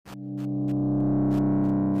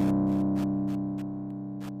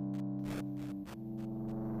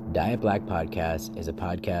Diet Black Podcast is a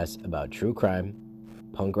podcast about true crime,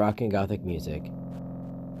 punk rock and gothic music,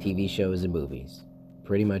 TV shows and movies,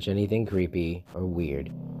 pretty much anything creepy or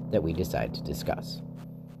weird that we decide to discuss.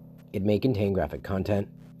 It may contain graphic content,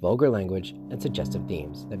 vulgar language, and suggestive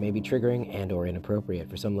themes that may be triggering and or inappropriate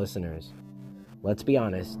for some listeners. Let's be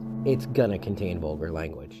honest, it's gonna contain vulgar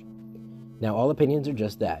language. Now, all opinions are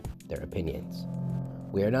just that, they're opinions.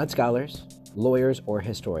 We are not scholars, lawyers, or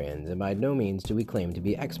historians, and by no means do we claim to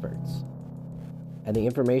be experts. And the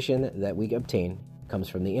information that we obtain comes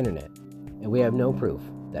from the internet, and we have no proof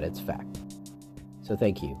that it's fact. So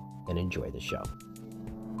thank you, and enjoy the show.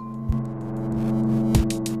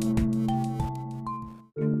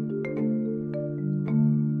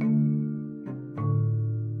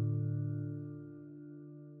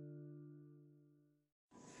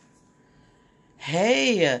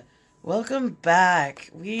 Hey, welcome back.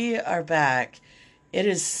 We are back. It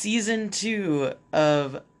is season 2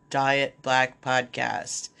 of Diet Black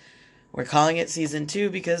Podcast. We're calling it season 2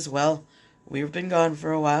 because, well, we've been gone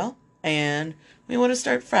for a while and we want to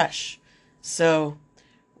start fresh. So,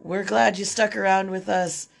 we're glad you stuck around with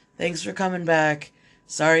us. Thanks for coming back.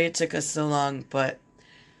 Sorry it took us so long, but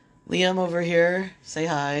Liam over here, say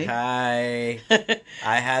hi. Hi.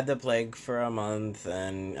 I had the plague for a month,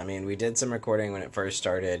 and we did some recording when it first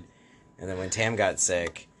started, and then when Tam got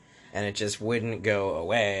sick, and it just wouldn't go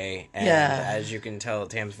away. And as you can tell,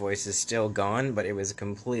 Tam's voice is still gone, but it was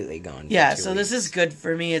completely gone. Yeah, so this is good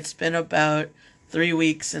for me. It's been about 3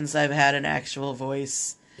 weeks since I've had an actual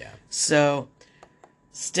voice. Yeah. So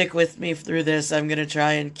stick with me through this. I'm going to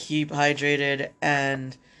try and keep hydrated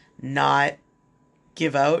and not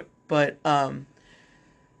give out. But the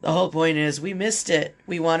whole point is we missed it.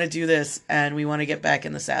 We want to do this, and we want to get back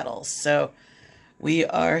in the saddle. So we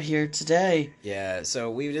are here today. Yeah, so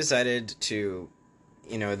we've decided to,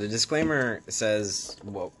 the disclaimer says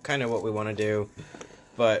kind of what we want to do.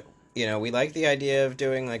 But, we like the idea of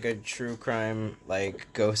doing like a true crime, like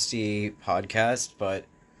ghosty podcast. But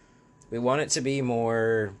we want it to be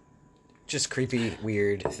more just creepy,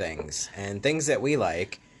 weird things. And things that we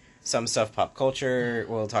like. Some stuff pop culture,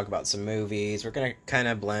 we'll talk about some movies. We're going to kind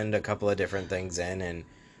of blend a couple of different things in, and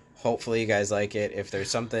hopefully you guys like it. If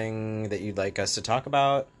there's something that you'd like us to talk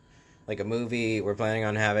about, like a movie, we're planning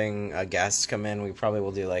on having a guest come in. We probably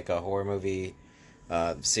will do like a horror movie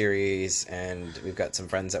series, and we've got some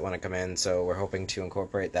friends that want to come in, so we're hoping to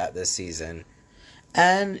incorporate that this season.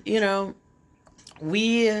 And,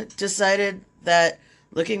 we decided that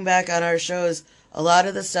looking back on our shows, a lot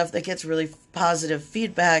of the stuff that gets really positive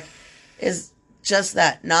feedback is just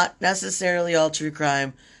that. Not necessarily all true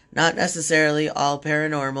crime, not necessarily all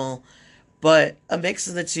paranormal, but a mix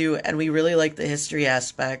of the two, and we really like the history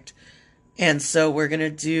aspect. And so we're going to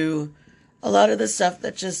do a lot of the stuff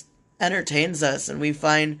that just entertains us and we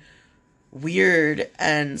find weird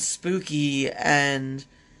and spooky and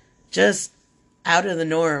just out of the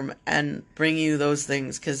norm, and bring you those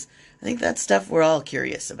things, because I think that's stuff we're all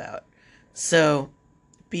curious about. So,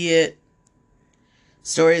 be it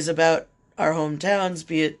stories about our hometowns,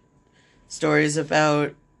 be it stories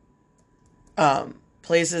about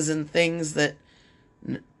places and things that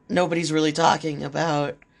nobody's really talking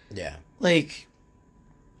about. Yeah. Like,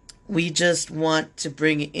 we just want to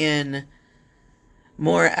bring in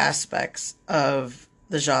more aspects of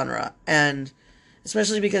the genre. And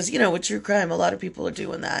especially because, with true crime, a lot of people are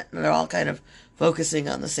doing that. And they're all kind of focusing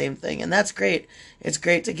on the same thing, and that's great. It's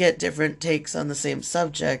great to get different takes on the same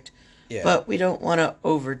subject, but we don't want to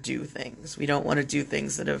overdo things. We don't want to do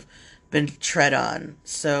things that have been tread on.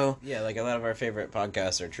 So yeah, like a lot of our favorite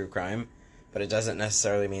podcasts are true crime, but it doesn't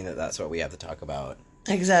necessarily mean that that's what we have to talk about.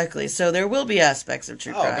 Exactly. So there will be aspects of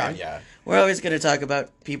true crime. Oh God, yeah. We're always going to talk about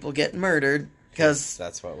people getting murdered because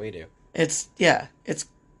that's what we do. It's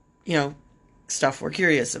stuff we're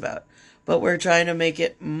curious about, but we're trying to make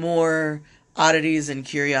it more oddities and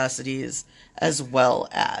curiosities as well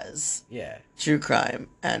as true crime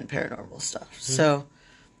and paranormal stuff. Mm-hmm. So,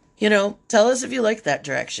 tell us if you like that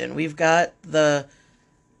direction. We've got the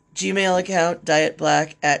Gmail account,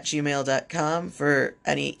 dietblack@gmail.com, for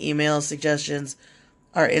any email suggestions.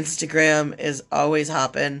 Our Instagram is always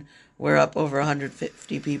hopping. We're up over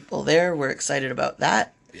 150 people there. We're excited about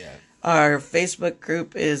that. Yeah. Our Facebook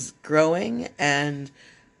group is growing, and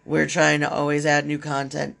we're trying to always add new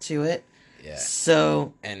content to it. Yeah.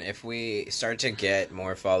 So, and if we start to get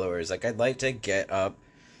more followers, like I'd like to get up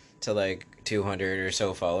to like 200 or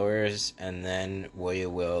so followers, and then we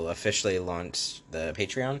will officially launch the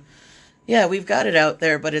Patreon. Yeah, we've got it out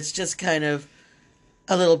there, but it's just kind of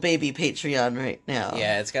a little baby Patreon right now.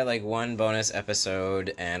 Yeah, it's got like one bonus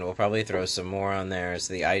episode, and we'll probably throw some more on there.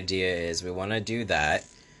 So the idea is we want to do that.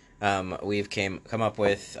 We've come up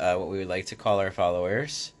with what we would like to call our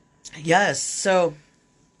followers. Yes, so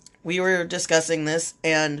we were discussing this,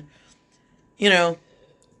 and,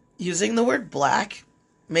 using the word black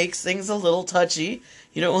makes things a little touchy.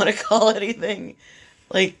 You don't want to call anything,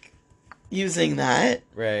 like, using that.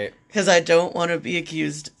 Right. Because I don't want to be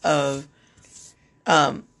accused of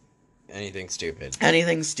anything stupid.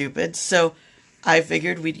 Anything stupid. So I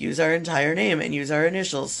figured we'd use our entire name and use our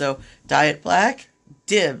initials. So Diet Black,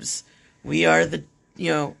 Dibs. We are the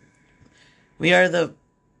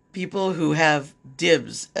people who have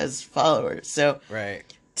dibs as followers. So right.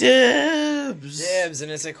 Dibs,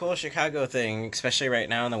 and it's a cool Chicago thing, especially right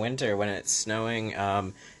now in the winter when it's snowing.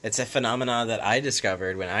 It's a phenomenon that I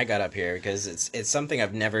discovered when I got up here because it's something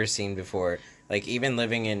I've never seen before. Like, even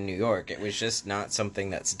living in New York, it was just not something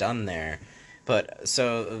that's done there. But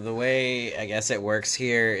so the way I guess it works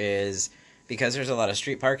here is because there's a lot of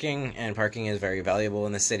street parking, and parking is very valuable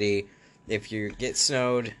in the city. If you get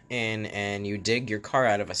snowed in and you dig your car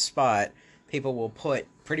out of a spot, people will put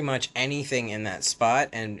pretty much anything in that spot,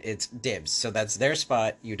 and it's dibs. So that's their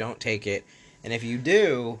spot. You don't take it. And if you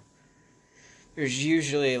do, there's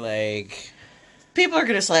usually like... people are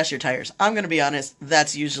going to slash your tires. I'm going to be honest.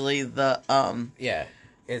 That's usually the... yeah.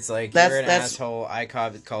 It's like, you're an asshole. I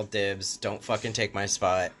called dibs. Don't fucking take my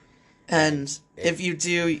spot. And if you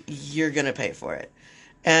do, you're going to pay for it.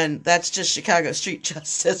 And that's just Chicago street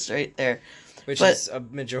justice right there. Which is a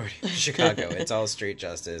majority of Chicago. It's all street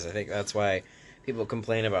justice. I think that's why people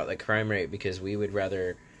complain about the crime rate, because we would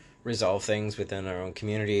rather resolve things within our own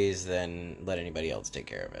communities than let anybody else take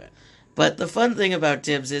care of it. But the fun thing about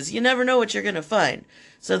dibs is you never know what you're going to find.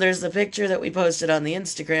 So there's the picture that we posted on the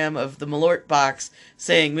Instagram of the Malort box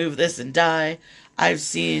saying, move this and die. I've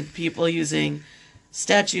seen people using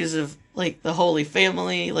statues of, like, the Holy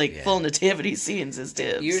Family, like, full nativity scenes as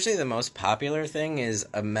dibs. Usually the most popular thing is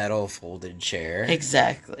a metal folded chair.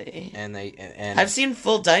 Exactly. And I've seen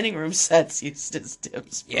full dining room sets used as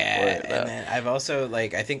dibs before, and then I've also,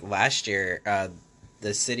 like, I think last year,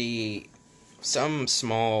 the city, some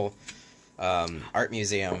small art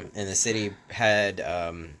museum in the city had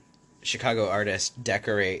Chicago artists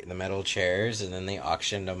decorate the metal chairs, and then they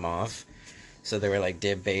auctioned them off. So they were like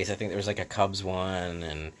dib based. I think there was like a Cubs one,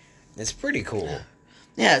 and it's pretty cool.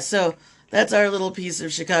 Yeah, so that's our little piece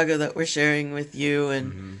of Chicago that we're sharing with you,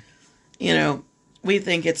 and we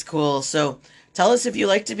think it's cool. So tell us if you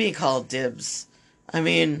like to be called dibs. I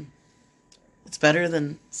mean, it's better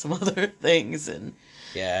than some other things, and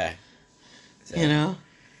yeah, so,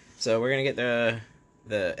 So we're gonna get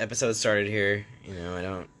the episode started here.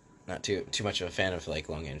 Not too much of a fan of like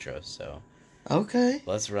long intros, so okay,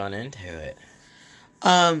 let's run into it.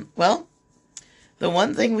 Well, the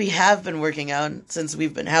one thing we have been working on since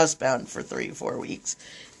we've been housebound for 3-4 weeks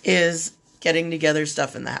is getting together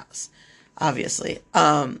stuff in the house, obviously.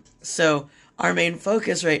 So our main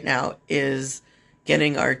focus right now is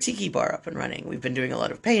getting our tiki bar up and running. We've been doing a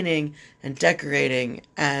lot of painting and decorating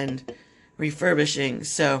and refurbishing.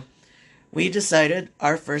 So we decided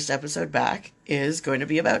our first episode back is going to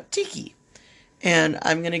be about tiki. And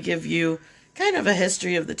I'm going to give you kind of a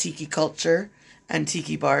history of the tiki culture and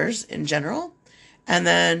tiki bars in general. And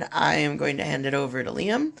then I am going to hand it over to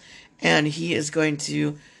Liam, and he is going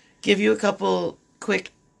to give you a couple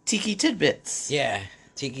quick tiki tidbits. Yeah,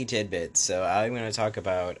 tiki tidbits. So I'm going to talk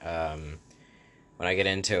about, when I get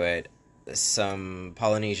into it, some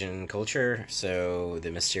Polynesian culture, so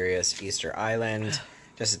the mysterious Easter Island,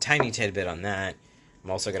 just a tiny tidbit on that.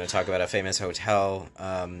 I'm also going to talk about a famous hotel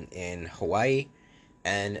in Hawaii,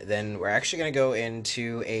 and then we're actually going to go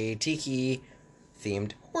into a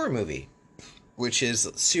tiki-themed horror movie, which is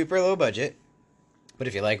super low budget, but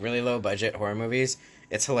if you like really low budget horror movies,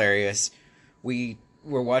 it's hilarious. We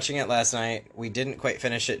were watching it last night. We didn't quite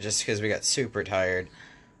finish it just because we got super tired,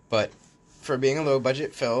 but for being a low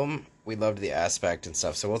budget film, we loved the aspect and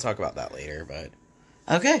stuff, so we'll talk about that later. But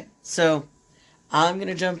okay, so I'm going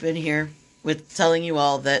to jump in here with telling you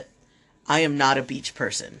all that I am not a beach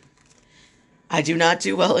person. I do not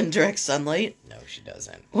do well in direct sunlight. No, she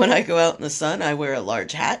doesn't. When I go out in the sun, I wear a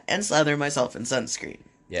large hat and slather myself in sunscreen.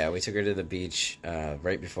 Yeah, we took her to the beach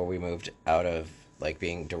right before we moved out of, like,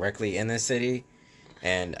 being directly in the city,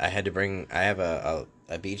 and I had to bring, I have a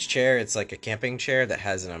beach chair. It's like a camping chair that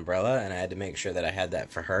has an umbrella, and I had to make sure that I had that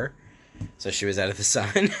for her, so she was out of the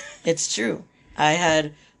sun. It's true. I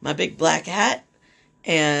had my big black hat,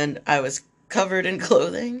 and I was covered in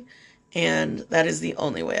clothing, and that is the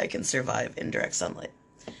only way I can survive in direct sunlight.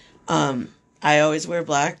 I always wear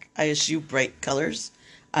black. I eschew bright colors.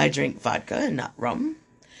 I drink vodka and not rum.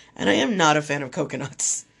 And I am not a fan of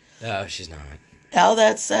coconuts. Oh, she's not. All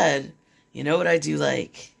that said, you know what I do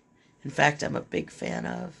like? In fact, I'm a big fan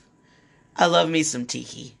of? I love me some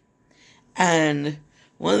tiki. And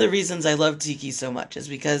one of the reasons I love tiki so much is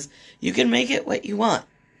because you can make it what you want.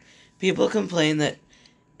 People complain that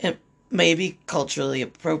it may be culturally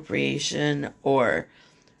appropriation or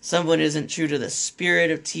someone isn't true to the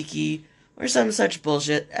spirit of tiki or some such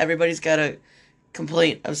bullshit. Everybody's got a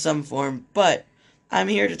complaint of some form, but I'm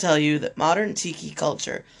here to tell you that modern tiki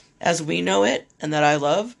culture, as we know it and that I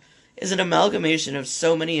love, is an amalgamation of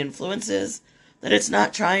so many influences that it's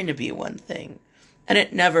not trying to be one thing, and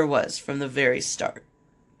it never was from the very start.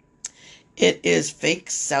 It is fake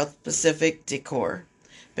South Pacific decor,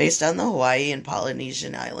 based on the Hawaii and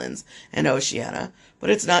Polynesian islands and Oceania, but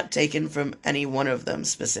it's not taken from any one of them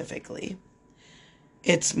specifically.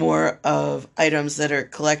 It's more of items that are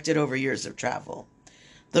collected over years of travel.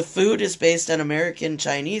 The food is based on American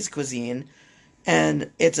Chinese cuisine, and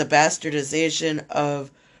it's a bastardization of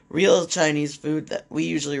real Chinese food that we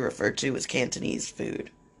usually refer to as Cantonese food.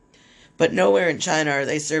 But nowhere in China are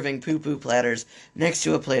they serving poo-poo platters next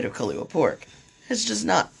to a plate of Kahlua pork. It's just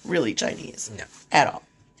not really Chinese. No. At all.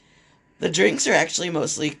 The drinks are actually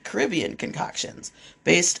mostly Caribbean concoctions,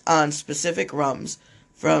 based on specific rums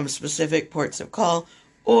from specific ports of call,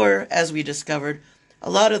 or, as we discovered, a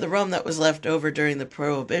lot of the rum that was left over during the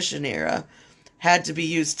Prohibition era had to be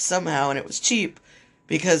used somehow, and it was cheap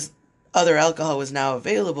because other alcohol was now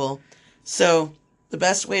available. So the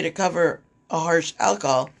best way to cover a harsh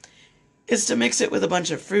alcohol is to mix it with a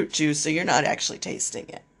bunch of fruit juice so you're not actually tasting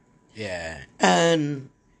it. Yeah. And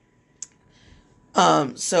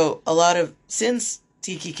so since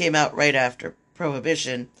tiki came out right after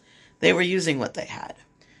Prohibition, they were using what they had.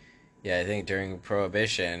 Yeah, I think during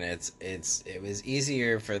Prohibition, it was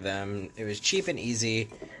easier for them. It was cheap and easy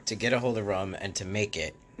to get a hold of rum and to make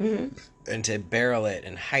it, and to barrel it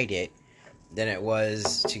and hide it, than it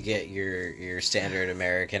was to get your standard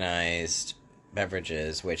Americanized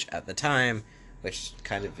beverages, which at the time, which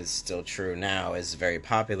kind of is still true now, is very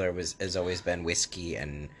popular. Has always been whiskey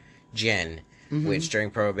and gin, which during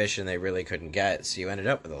Prohibition they really couldn't get. So you ended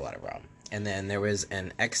up with a lot of rum, and then there was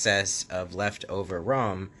an excess of leftover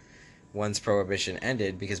rum once Prohibition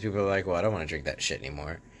ended, because people were like, well, I don't want to drink that shit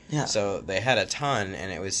anymore. Yeah. So they had a ton,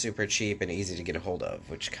 and it was super cheap and easy to get a hold of,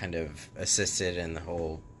 which kind of assisted in the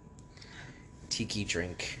whole tiki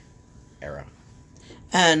drink era.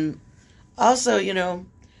 And also,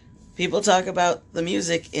 people talk about the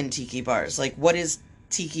music in tiki bars. Like, what is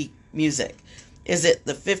tiki music? Is it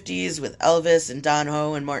the 50s with Elvis and Don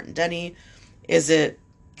Ho and Martin Denny? Is it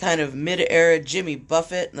kind of mid-era Jimmy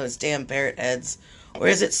Buffett and those damn parrot heads? Or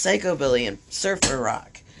is it psychobilly and surfer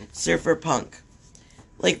rock, surfer punk?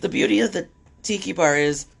 Like, the beauty of the tiki bar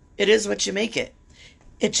is, it is what you make it.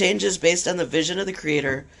 It changes based on the vision of the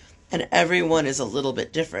creator, and everyone is a little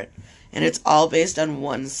bit different. And it's all based on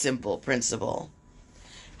one simple principle.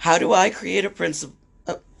 How do I create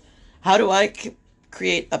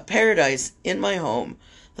create a paradise in my home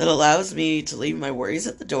that allows me to leave my worries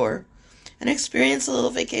at the door and experience a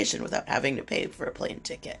little vacation without having to pay for a plane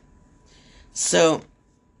ticket? So,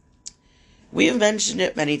 we have mentioned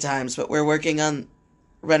it many times, but we're working on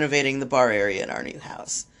renovating the bar area in our new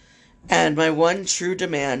house. And my one true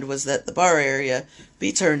demand was that the bar area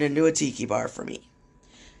be turned into a tiki bar for me.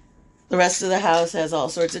 The rest of the house has all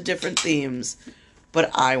sorts of different themes,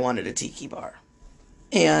 but I wanted a tiki bar.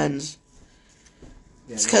 And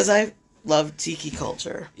it's because I love tiki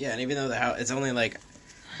culture. Yeah, and even though the house, it's only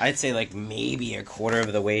I'd say maybe a quarter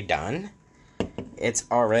of the way done, it's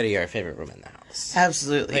already our favorite room in the house.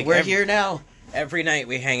 Absolutely. We're here now. Every night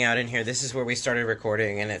we hang out in here. This is where we started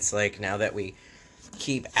recording, and it's now that we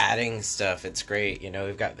keep adding stuff, it's great.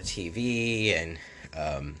 We've got the TV and,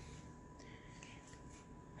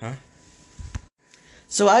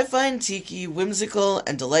 So I find tiki whimsical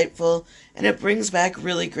and delightful, and it brings back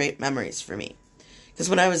really great memories for me. Because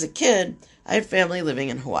when I was a kid, I had family living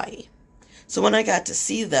in Hawaii. So when I got to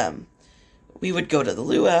see them, we would go to the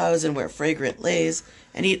luau's and wear fragrant leis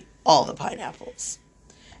and eat all the pineapples.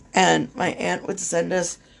 And my aunt would send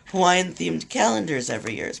us Hawaiian-themed calendars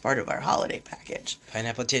every year as part of our holiday package.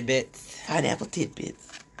 Pineapple tidbits. Pineapple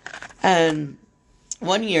tidbits. And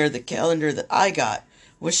one year, the calendar that I got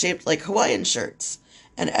was shaped like Hawaiian shirts.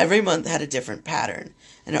 And every month had a different pattern.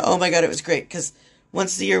 And oh my god, it was great, because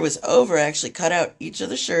once the year was over, I actually cut out each of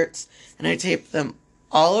the shirts, and I taped them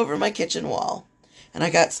all over my kitchen wall. And I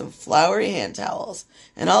got some flowery hand towels.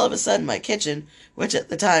 And all of a sudden, my kitchen, which at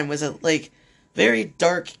the time was a, very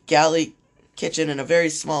dark galley kitchen in a very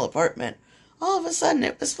small apartment, all of a sudden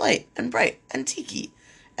it was light and bright and tiki.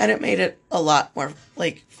 and it made it a lot more,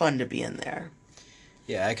 like, fun to be in there.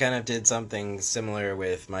 Yeah, I kind of did something similar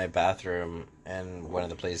with my bathroom and one of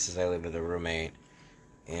the places I lived with a roommate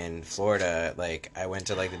in Florida. Like, I went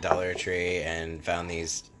to, like, the Dollar Tree and found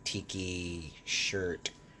these tiki shirt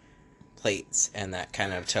plates, and that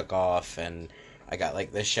kind of took off, and I got,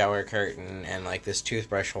 like, this shower curtain and, like, this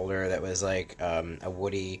toothbrush holder that was, like, a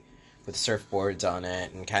woody with surfboards on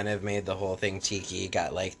it, and kind of made the whole thing tiki.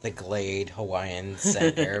 Got, like, the Glade Hawaiian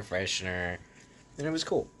scent air freshener, and it was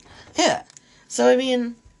cool. Yeah. So, I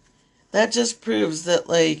mean, that just proves that,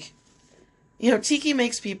 like, you know, tiki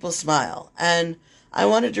makes people smile. And I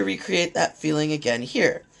wanted to recreate that feeling again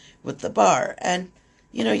here with the bar. And,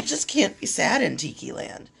 you know, you just can't be sad in Tiki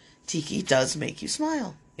Land. Tiki does make you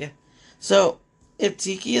smile. Yeah. So, if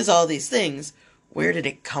tiki is all these things, where did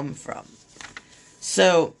it come from?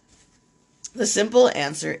 So, the simple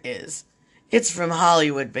answer is, it's from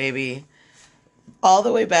Hollywood, baby. All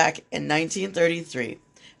the way back in 1933.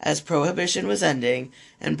 As Prohibition was ending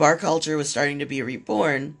and bar culture was starting to be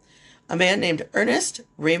reborn, a man named Ernest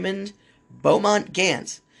Raymond Beaumont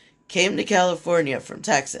Gant came to California from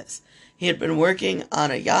Texas. He had been working on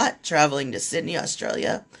a yacht traveling to Sydney,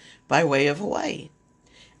 Australia, by way of Hawaii.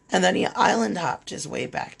 And then he island hopped his way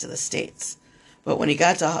back to the States. But when he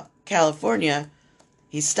got to California,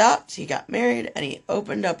 he stopped, he got married, and he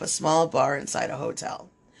opened up a small bar inside a hotel.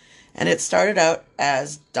 And it started out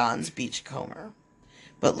as Don's Beachcomber.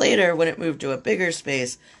 But later, when it moved to a bigger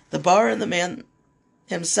space, the bar and the man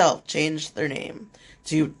himself changed their name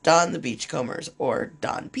to Don the Beachcombers, or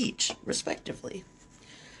Don Beach, respectively.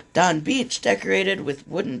 Don Beach decorated with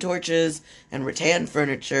wooden torches and rattan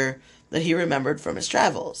furniture that he remembered from his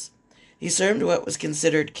travels. He served what was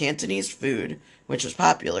considered Cantonese food, which was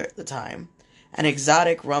popular at the time, and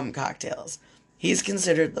exotic rum cocktails. He's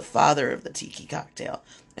considered the father of the tiki cocktail,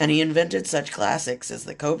 and he invented such classics as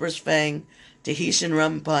the Cobra's Fang, Tahitian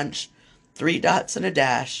Rum Punch, 3 Dots and a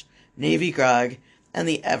Dash, Navy Grog, and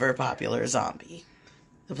the ever-popular Zombie.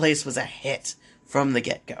 The place was a hit from the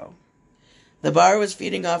get-go. The bar was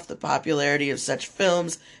feeding off the popularity of such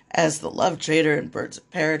films as The Love Trader and Birds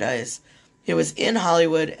of Paradise. It was in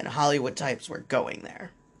Hollywood, and Hollywood types were going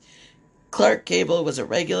there. Clark Gable was a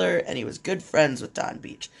regular, and he was good friends with Don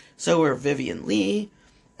Beach. So were Vivian Lee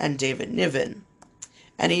and David Niven.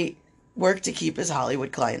 And he worked to keep his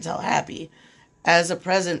Hollywood clientele happy. As a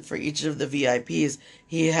present for each of the VIPs,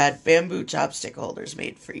 he had bamboo chopstick holders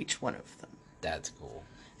made for each one of them. That's cool.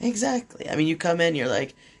 Exactly. I mean, you come in, you're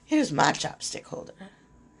like, here's my chopstick holder.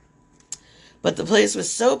 But the place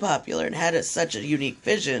was so popular and had such a unique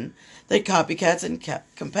vision that copycats and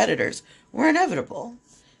competitors were inevitable.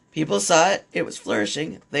 People saw it, it was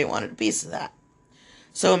flourishing, they wanted a piece of that.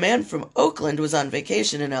 So a man from Oakland was on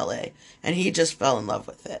vacation in LA, and he just fell in love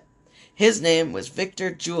with it. His name was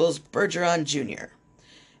Victor Jules Bergeron Jr.,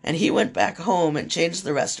 and he went back home and changed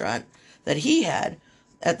the restaurant that he had,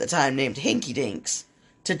 at the time named Hinky Dinks,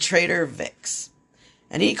 to Trader Vic's.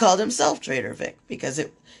 And he called himself Trader Vic because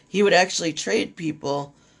he would actually trade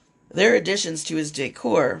people their additions to his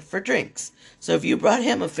decor for drinks. So if you brought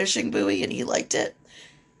him a fishing buoy and he liked it,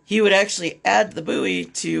 he would actually add the buoy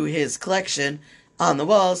to his collection on the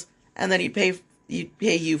walls, and then he'd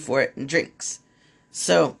pay you for it in drinks.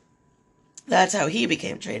 So that's how he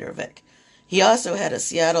became Trader Vic. He also had a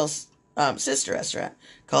Seattle sister restaurant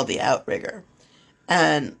called the Outrigger.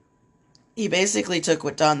 And he basically took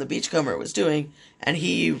what Don the Beachcomber was doing, and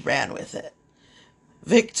he ran with it.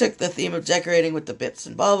 Vic took the theme of decorating with the bits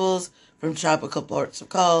and baubles from Tropical Ports of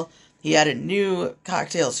Call. He added new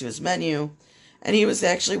cocktails to his menu, and he was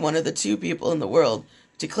actually one of the 2 people in the world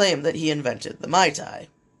to claim that he invented the Mai Tai.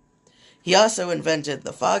 He also invented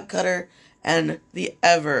the Fog Cutter and the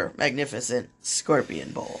ever magnificent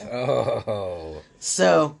Scorpion Bowl. Oh.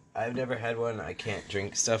 So, I've never had one. I can't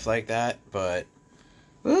drink stuff like that, but...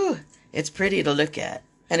 Ooh, it's pretty to look at,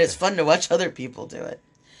 and it's fun to watch other people do it.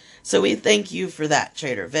 So we thank you for that,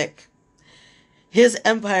 Trader Vic. His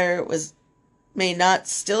empire may not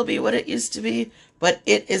still be what it used to be, but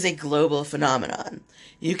it is a global phenomenon.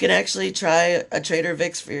 You can actually try a Trader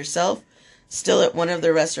Vic's for yourself, still at one of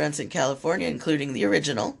their restaurants in California, including the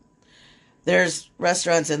original. There's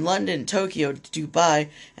restaurants in London, Tokyo, Dubai,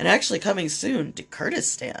 and actually coming soon to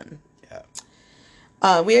Kurdistan.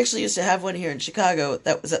 Yeah. We actually used to have one here in Chicago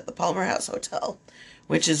that was at the Palmer House Hotel,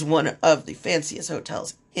 which is one of the fanciest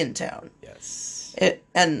hotels in town. Yes.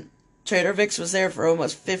 And Trader Vic's was there for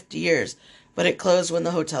almost 50 years, but it closed when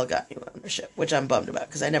the hotel got new ownership, which I'm bummed about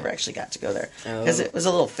because I never actually got to go there because it was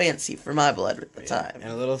a little fancy for my blood at the time.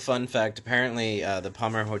 And a little fun fact, apparently the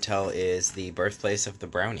Palmer Hotel is the birthplace of the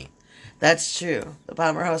brownie. That's true. The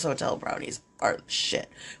Palmer House Hotel brownies are the shit.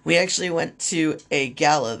 We actually went to a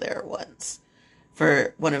gala there once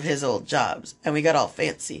for one of his old jobs, and we got all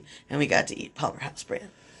fancy, and we got to eat Palmer House brand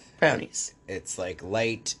brownies. It's like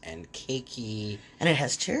light and cakey. And it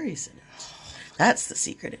has cherries in it. That's the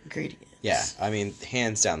secret ingredient. Yeah, I mean,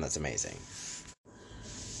 hands down, that's amazing.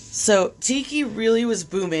 So, tiki really was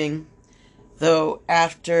booming, though,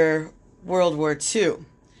 after World War II.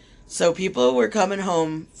 So, people were coming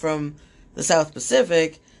home from the South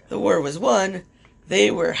Pacific. The war was won.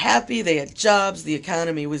 They were happy. They had jobs. The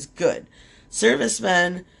economy was good.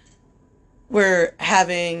 Servicemen were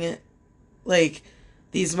having, like,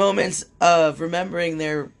 these moments of remembering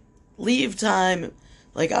their leave time,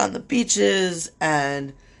 like on the beaches,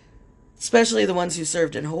 and especially the ones who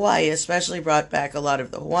served in Hawaii, especially brought back a lot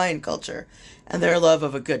of the Hawaiian culture and their love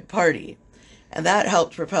of a good party. And that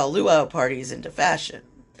helped propel luau parties into fashion.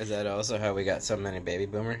 Is that also how we got so many baby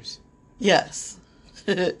boomers? Yes.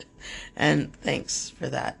 And thanks for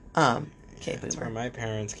that. Okay, That's boomer. where my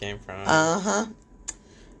parents came from. Uh-huh.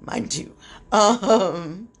 Mine too.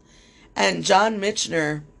 And John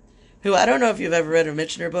Michener, who I don't know if you've ever read a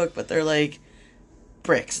Michener book, but they're like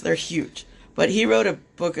bricks. They're huge. But he wrote a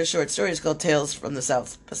book of short stories called Tales from the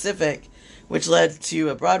South Pacific, which led to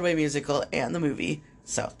a Broadway musical and the movie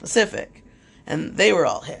South Pacific. And they were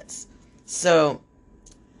all hits. So,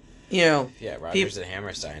 you know... Yeah, Rodgers and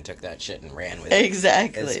Hammerstein took that shit and ran with it.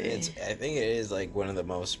 Exactly. I think it is, like, one of the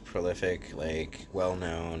most prolific, like,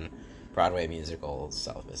 well-known Broadway musicals,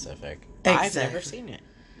 South Pacific. Exactly. I've never seen it.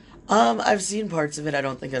 I've seen parts of it. I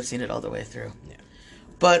don't think I've seen it all the way through. Yeah.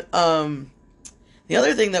 But, the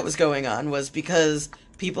other thing that was going on was because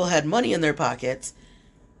people had money in their pockets,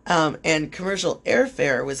 and commercial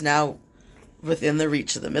airfare was now within the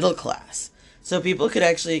reach of the middle class. So people could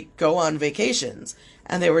actually go on vacations,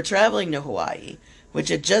 and they were traveling to Hawaii, which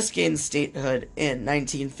had just gained statehood in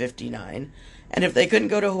 1959. And if they couldn't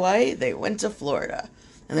go to Hawaii, they went to Florida.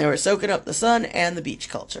 And they were soaking up the sun and the beach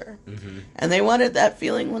culture. Mm-hmm. And they wanted that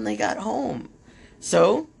feeling when they got home.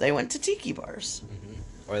 So they went to tiki bars.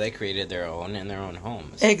 Mm-hmm. Or they created their own in their own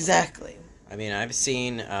homes. Exactly. I mean, I've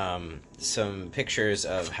seen some pictures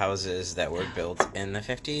of houses that were built in the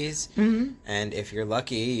 50s. Mm-hmm. And if you're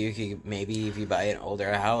lucky, you could maybe, if you buy an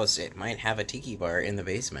older house, it might have a tiki bar in the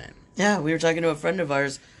basement. Yeah, we were talking to a friend of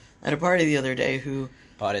ours at a party the other day who...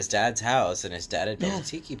 Bought his dad's house, and his dad had built Yeah. a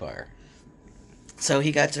tiki bar. So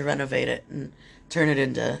he got to renovate it and turn it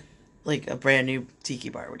into, like, a brand new tiki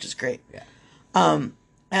bar, which is great. Yeah.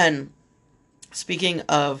 And speaking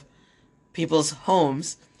of people's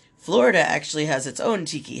homes, Florida actually has its own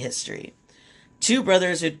tiki history. Two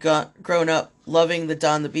brothers who'd grown up loving the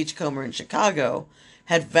Don the Beachcomber in Chicago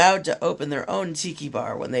had vowed to open their own tiki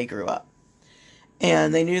bar when they grew up.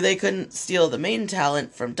 And they knew they couldn't steal the main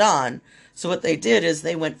talent from Don, so what they did is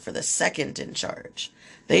they went for the second in charge.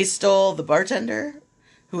 They stole the bartender,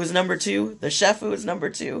 who was number 2, the chef, who was number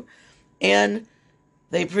 2, and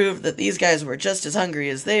they proved that these guys were just as hungry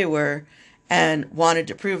as they were and wanted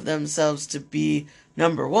to prove themselves to be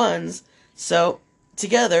number ones. So,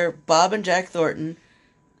 together, Bob and Jack Thornton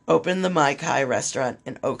opened the Mai Kai restaurant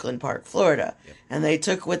in Oakland Park, Florida. Yep. And they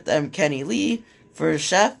took with them Kenny Lee for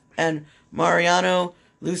chef and Mariano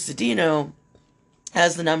Lucidino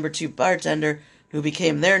as the number 2 bartender, who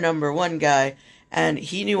became their number 1 guy. And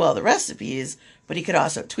he knew all the recipes, but he could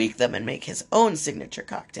also tweak them and make his own signature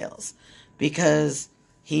cocktails because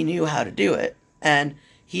he knew how to do it. And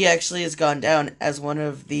he actually has gone down as one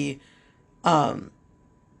of the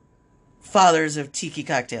fathers of tiki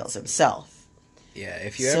cocktails himself. Yeah,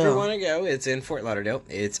 if you ever want to go, it's in Fort Lauderdale.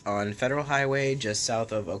 It's on Federal Highway, just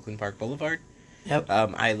south of Oakland Park Boulevard. Yep.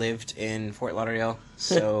 I lived in Fort Lauderdale,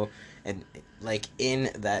 so and like in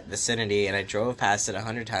that vicinity, and I drove past it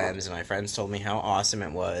 100 times, and my friends told me how awesome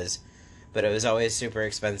it was, but it was always super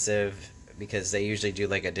expensive because they usually do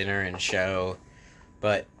like a dinner and show.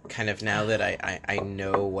 But kind of now that I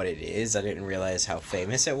know what it is, I didn't realize how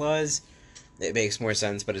famous it was. It makes more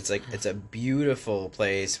sense, but it's like it's a beautiful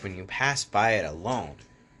place. When you pass by it alone,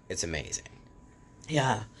 it's amazing.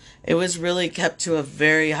 Yeah, it was really kept to a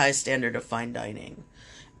very high standard of fine dining.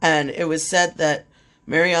 And it was said that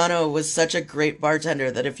Mariano was such a great bartender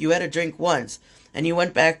that if you had a drink once and you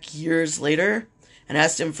went back years later and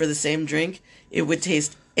asked him for the same drink, it would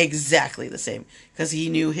taste exactly the same because he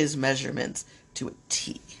knew his measurements to a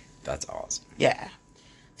T. That's awesome. Yeah.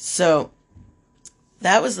 So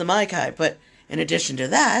that was the Mai Kai, but in addition to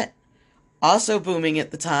that, also booming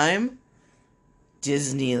at the time,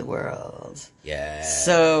 Disney World. Yeah.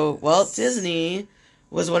 So Walt Disney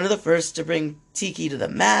was one of the first to bring tiki to the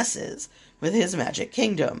masses with his Magic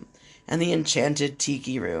Kingdom. and the Enchanted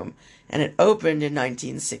Tiki Room, and it opened in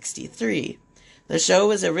 1963. The show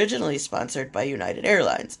was originally sponsored by United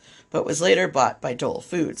Airlines, but was later bought by Dole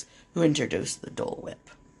Foods, who introduced the Dole Whip.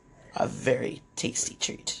 A very tasty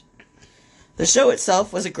treat. The show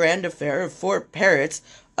itself was a grand affair of 4 parrots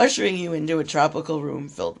ushering you into a tropical room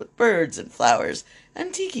filled with birds and flowers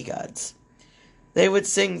and tiki gods. They would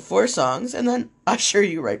sing 4 songs and then usher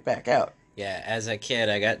you right back out. Yeah, as a kid,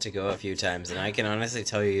 I got to go a few times, and I can honestly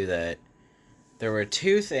tell you that there were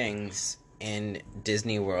 2 things in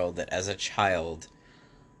Disney World that as a child,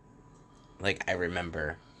 like, I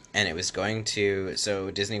remember. And it was going to... So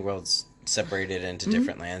Disney World's separated into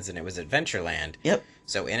different lands, and it was Adventureland. Yep.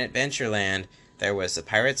 So in Adventureland, there was the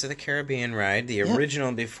Pirates of the Caribbean ride, the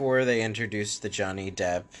original before they introduced the Johnny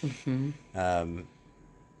Depp,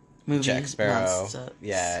 Movie Jack Sparrow. nonsense.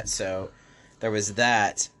 Yeah, so there was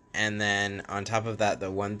that, and then on top of that,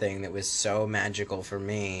 the one thing that was so magical for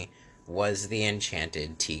me was the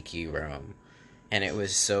Enchanted Tiki Room. And it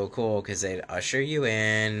was so cool because they'd usher you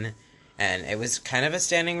in, and it was kind of a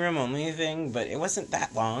standing room only thing, but it wasn't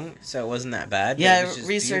that long, so it wasn't that bad. Yeah, it was I just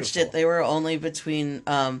researched beautiful. it. They were only between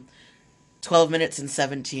 12 minutes and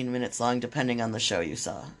 17 minutes long, depending on the show you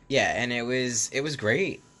saw. Yeah, and it was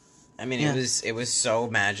great. I mean, Yeah. it was so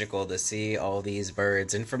magical to see all these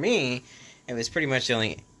birds, and for me, it was pretty much the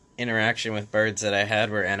only interaction with birds that I had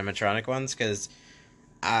were animatronic ones, because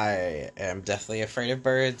I am deathly afraid of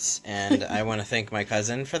birds, and I want to thank my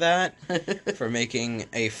cousin for that, for making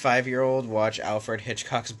a 5-year-old watch Alfred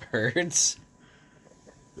Hitchcock's Birds.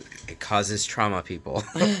 It causes trauma, people.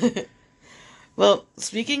 Well,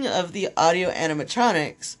 speaking of the audio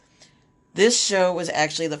animatronics, this show was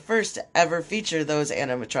actually the first to ever feature those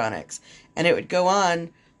animatronics, and it would go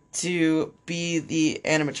on to be the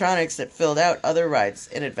animatronics that filled out other rides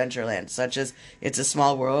in Adventureland, such as It's a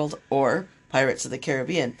Small World or Pirates of the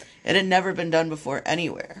Caribbean. It had never been done before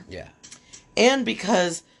anywhere. Yeah. And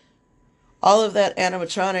because all of that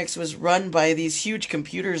animatronics was run by these huge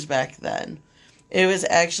computers back then, it was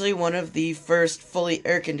actually one of the first fully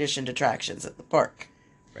air-conditioned attractions at the park.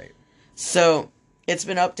 Right. So, it's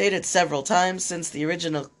been updated several times since the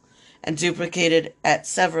original and duplicated at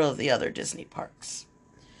several of the other Disney parks.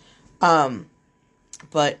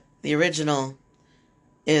 But the original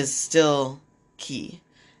is still key.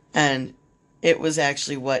 And it was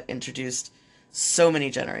actually what introduced so many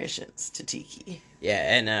generations to Tiki.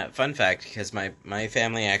 Yeah, and fun fact, because my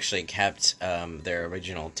family actually kept their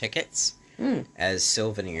original tickets as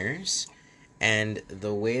souvenirs, and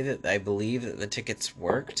the way that I believe that the tickets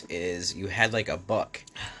worked is you had like a book,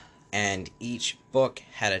 and each book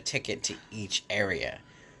had a ticket to each area.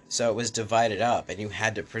 So it was divided up, and you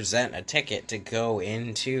had to present a ticket to go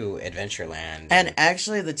into Adventureland. And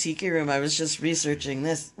actually, the Tiki Room, I was just researching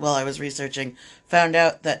this while I was researching, found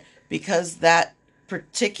out that because that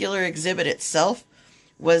particular exhibit itself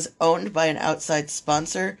was owned by an outside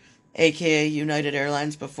sponsor, aka United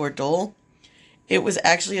Airlines before Dole, it was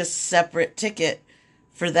actually a separate ticket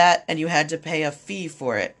for that, and you had to pay a fee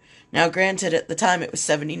for it. Now, granted, at the time it was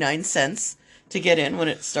 79 cents to get in when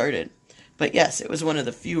it started. But yes, it was one of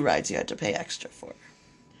the few rides you had to pay extra for.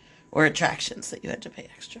 Or attractions that you had to pay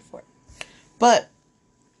extra for. But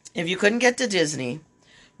if you couldn't get to Disney,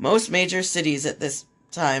 most major cities at this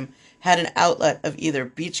time had an outlet of either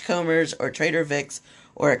Beachcombers or Trader Vic's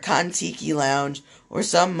or a Kon-Tiki lounge or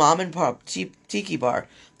some mom-and-pop tiki bar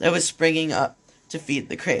that was springing up to feed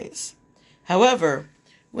the craze. However,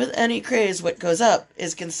 with any craze, what goes up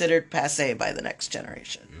is considered passé by the next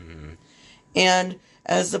generation. Mm-hmm. And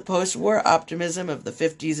as the post-war optimism of the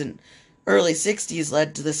 50s and early 60s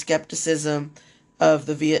led to the skepticism of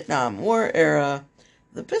the Vietnam War era,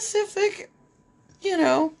 the Pacific,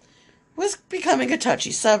 was becoming a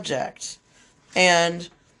touchy subject. And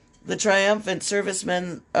the triumphant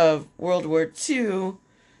servicemen of World War II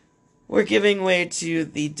were giving way to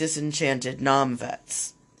the disenchanted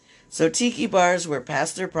Nam-vets. So tiki bars were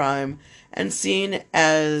past their prime and seen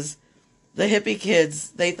as the hippie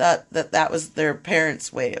kids. They thought that that was their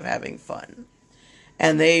parents' way of having fun.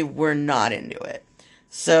 And they were not into it.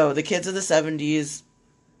 So the kids of the 70s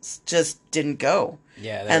just didn't go.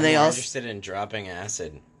 Yeah, and they were more also interested in dropping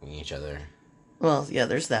acid on each other. Well, yeah,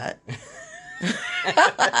 there's that.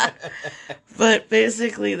 But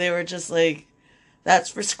basically, they were just like, that's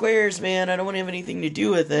for squares, man. I don't want to have anything to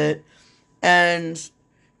do with it. And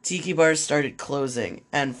tiki bars started closing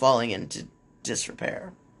and falling into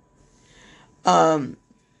disrepair.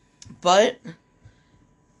 But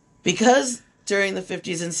because during the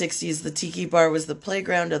 50s and 60s, the tiki bar was the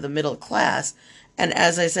playground of the middle class, and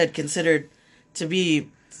as I said, considered to be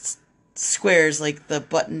squares like the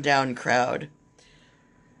button-down crowd,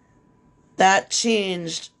 that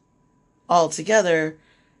changed altogether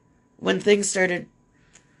when things started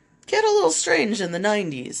get a little strange in the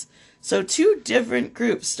 90s. So two different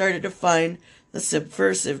groups started to find the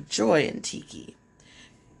subversive joy in tiki.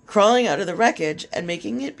 Crawling out of the wreckage and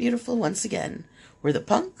making it beautiful once again were the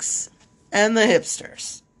punks and the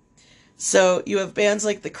hipsters. So you have bands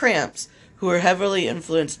like the Cramps, who were heavily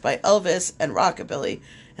influenced by Elvis and rockabilly,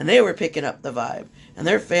 and they were picking up the vibe. And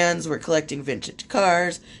their fans were collecting vintage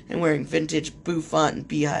cars and wearing vintage bouffant and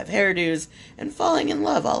beehive hairdos and falling in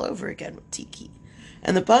love all over again with tiki.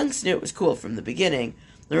 And the punks knew it was cool from the beginning.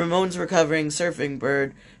 The Ramones were covering Surfing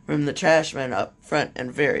Bird from the Trashmen up front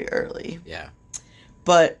and very early. Yeah.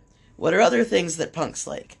 But what are other things that punks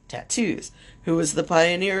like? Tattoos. Who was the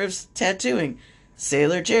pioneer of tattooing?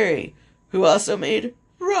 Sailor Jerry, who also made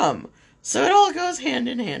rum. So it all goes hand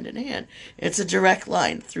in hand in hand. It's a direct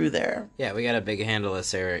line through there. Yeah, we got a big handle of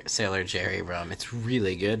Sailor Jerry rum. It's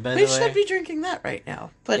really good, by the We way. should be drinking that right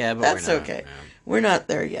now. But, Yeah, but that's we're not, okay. no. We're not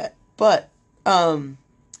there yet. But,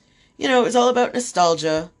 you know, it's all about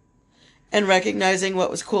nostalgia and recognizing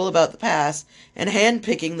what was cool about the past and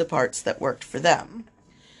handpicking the parts that worked for them.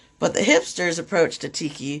 But the hipsters' approach to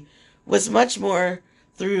tiki was much more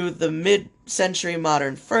through the mid-century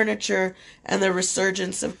modern furniture and the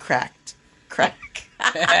resurgence of crack cocktails.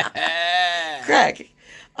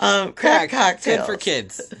 Good for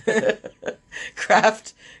kids.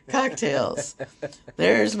 Craft cocktails.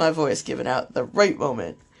 There's my voice giving out the right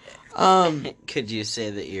moment. Could you say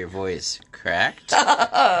that your voice cracked?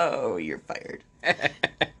 Oh, you're fired.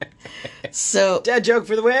 So, Dad joke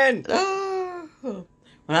for the win! oh,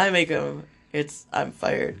 when I make them, it's I'm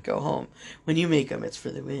fired, go home. When you make them, it's for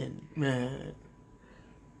the win.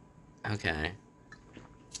 Okay.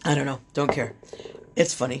 I don't know. Don't care.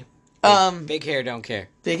 It's funny. Big hair, don't care.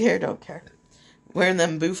 Big hair, don't care. Wearing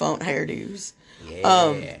them bouffant hairdos.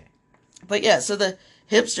 Yeah. But yeah, so the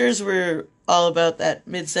hipsters were all about that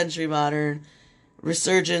mid-century modern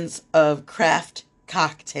resurgence of craft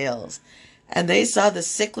cocktails. And they saw the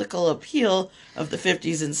cyclical appeal of the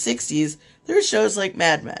 50s and 60s through shows like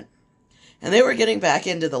Mad Men. And they were getting back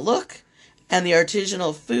into the look, and the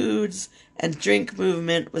artisanal foods and drink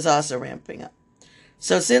movement was also ramping up.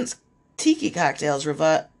 So since tiki cocktails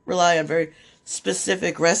rely on very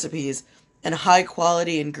specific recipes and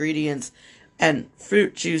high-quality ingredients and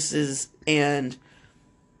fruit juices and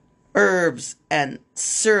herbs and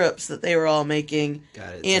syrups that they were all making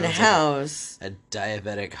God, it in-house. A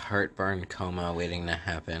diabetic heartburn coma waiting to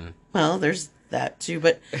happen. Well, there's that too.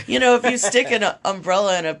 But, you know, if you stick an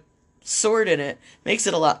umbrella and a sword in it, makes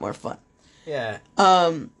it a lot more fun. Yeah.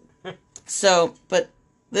 So, but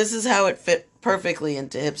this is how it fit perfectly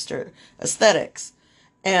into hipster aesthetics.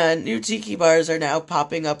 And new tiki bars are now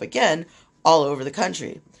popping up again all over the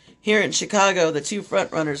country. Here in Chicago, the two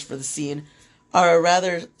frontrunners for the scene are a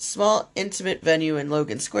rather small, intimate venue in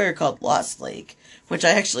Logan Square called Lost Lake, which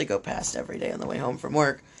I actually go past every day on the way home from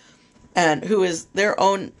work, and who is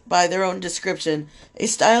by their own description, a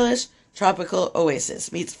stylish tropical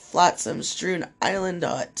oasis meets flotsam-strewn island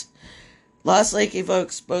hut. Lost Lake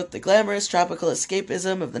evokes both the glamorous tropical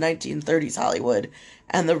escapism of the 1930s Hollywood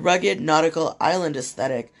and the rugged nautical island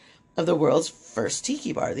aesthetic of the world's first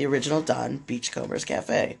tiki bar, the original Don Beachcombers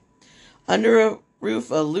Cafe. Under a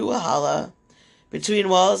roof of Luahala, between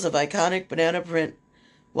walls of iconic banana print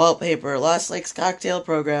wallpaper, Lost Lake's cocktail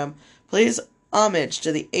program plays homage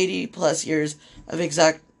to the 80-plus years of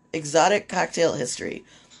exotic cocktail history,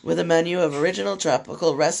 with a menu of original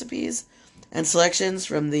tropical recipes and selections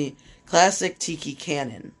from the classic tiki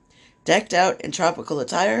canon. Decked out in tropical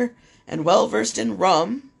attire and well-versed in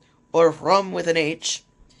rum, or rum with an H,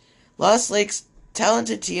 Lost Lake's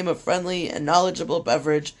talented team of friendly and knowledgeable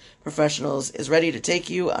beverage professionals is ready to take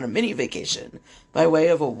you on a mini vacation by way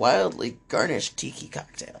of a wildly garnished tiki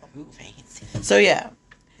cocktail. Ooh, fancy. So yeah,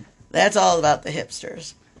 that's all about the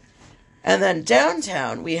hipsters. And then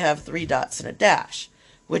downtown we have Three Dots and a Dash,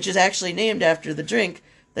 which is actually named after the drink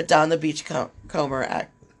that Don the Beachcomber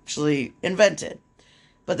actually invented.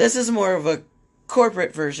 But this is more of a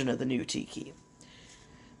corporate version of the new tiki.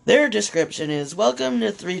 Their description is, "Welcome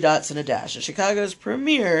to Three Dots and a Dash, Chicago's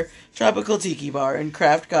premier tropical tiki bar and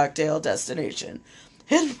craft cocktail destination,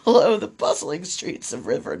 hidden below the bustling streets of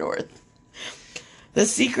River North. The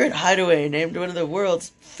secret hideaway, named one of the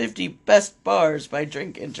world's 50 best bars by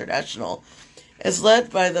Drink International, is led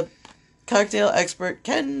by the cocktail expert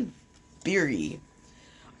Ken Beery.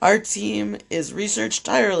 Our team is researched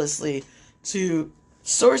tirelessly to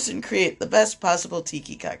source and create the best possible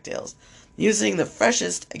tiki cocktails, using the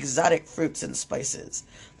freshest exotic fruits and spices,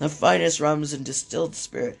 the finest rums and distilled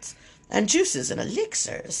spirits, and juices and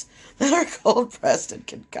elixirs that are cold pressed and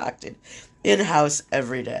concocted in-house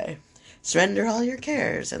every day. Surrender all your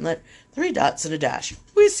cares and let 3 dots and a dash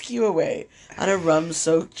whisk you away on a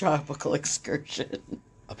rum-soaked tropical excursion.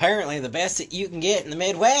 Apparently the best that you can get in the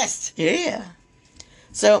Midwest. Yeah.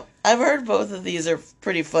 So, I've heard both of these are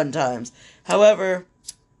pretty fun times. However,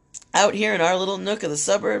 out here in our little nook of the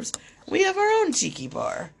suburbs, we have our own tiki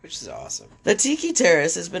bar. Which is awesome. The Tiki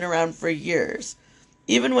Terrace has been around for years.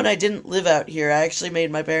 Even when I didn't live out here, I actually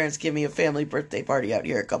made my parents give me a family birthday party out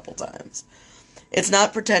here a couple times. It's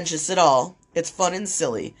not pretentious at all. It's fun and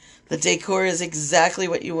silly. The decor is exactly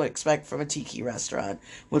what you would expect from a tiki restaurant,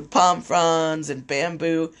 with palm fronds and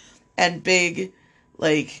bamboo and big,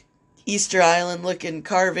 like, Easter Island-looking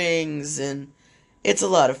carvings, and it's a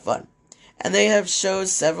lot of fun. And they have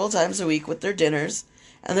shows several times a week with their dinners,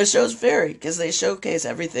 and their shows vary, because they showcase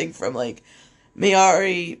everything from, like,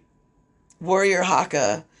 Maori Warrior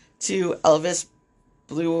Haka to Elvis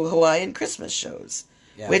Blue Hawaiian Christmas shows.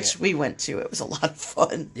 Yeah, which we went to. It was a lot of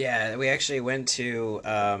fun. Yeah, we actually went to,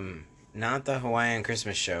 not the Hawaiian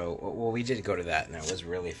Christmas show. Well, we did go to that, and that was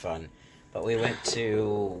really fun. But we went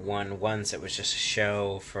to one once. It was just a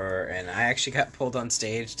show for, and I actually got pulled on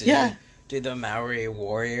stage to do the Maori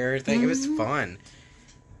warrior thing. Mm-hmm. It was fun.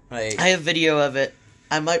 Like, I have video of it.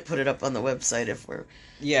 I might put it up on the website if we're...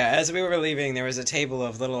 Yeah, as we were leaving, there was a table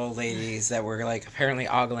of little old ladies that were, like, apparently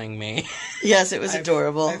ogling me. Yes, it was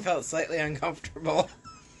adorable. I felt slightly uncomfortable.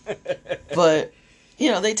 But,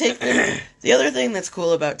 you know, they take... The other thing that's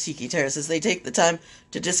cool about Tiki Terrace is they take the time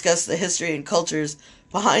to discuss the history and cultures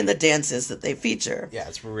behind the dances that they feature. Yeah,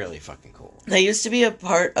 it's really fucking cool. They used to be a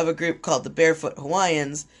part of a group called the Barefoot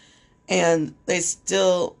Hawaiians, and they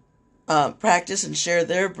still practice and share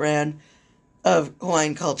their brand of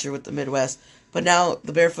Hawaiian culture with the Midwest. But now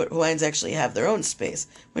the Barefoot Hawaiians actually have their own space,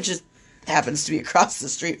 which is happens to be across the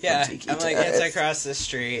street from Tiki Terrace. Yeah, it's across the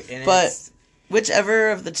street. And but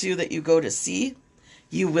whichever of the two that you go to see,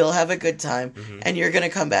 you will have a good time, and you're going to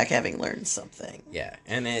come back having learned something. Yeah,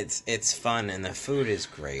 and it's fun, and the food is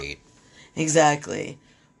great. Exactly.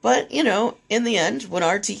 But, you know, in the end, when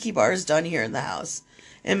our tiki bar is done here in the house,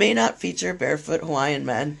 it may not feature barefoot Hawaiian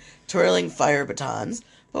men twirling fire batons,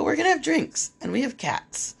 but we're going to have drinks, and we have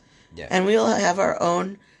cats. Yeah. And we'll have our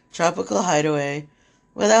own tropical hideaway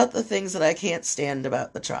without the things that I can't stand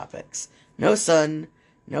about the tropics. No sun,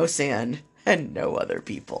 no sand, and no other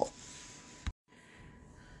people.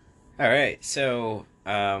 All right, so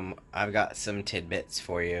I've got some tidbits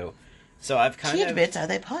for you. So I've Tidbits? Are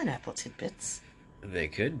they pineapple tidbits? They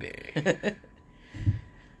could be.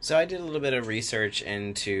 So I did a little bit of research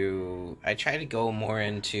into... I tried to go more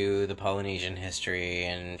into the Polynesian history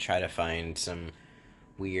and try to find some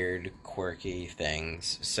weird, quirky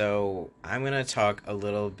things. So I'm going to talk a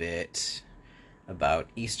little bit about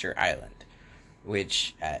Easter Island,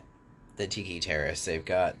 which at the Tiki Terrace, they've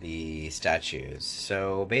got the statues.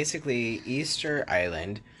 So basically, Easter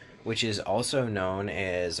Island, which is also known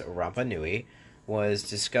as Rapa Nui, was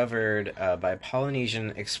discovered by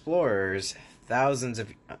Polynesian explorers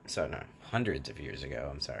hundreds of years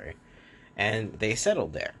ago, and they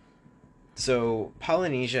settled there. So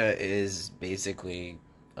Polynesia is basically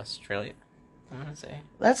Australia, I want to say.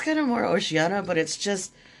 That's kind of more Oceania, but it's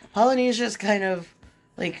just, Polynesia's kind of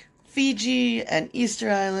like Fiji and Easter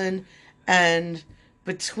Island, and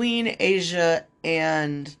between Asia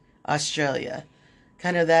and Australia.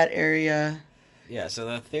 Kind of that area. Yeah, so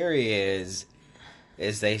the theory is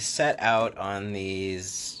they set out on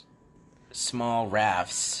these small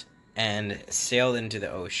rafts and sailed into the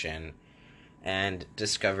ocean and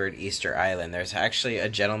discovered Easter Island. There's actually a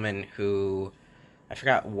gentleman who, I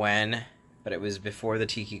forgot when, but it was before the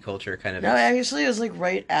tiki culture kind of... No, actually it was like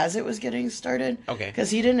right as it was getting started. Okay.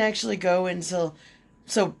 Because he didn't actually go until...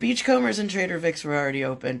 So Beachcombers and Trader Vic's were already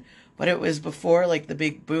open, but it was before like the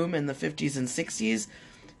big boom in the 50s and 60s.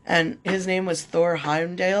 And his name was Thor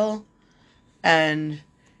Heimdall, and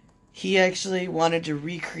he actually wanted to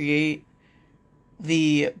recreate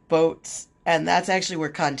the boats, and that's actually where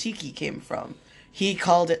Kon-Tiki came from. He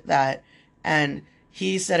called it that, and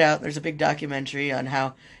he set out, there's a big documentary on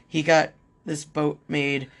how he got this boat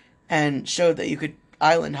made and showed that you could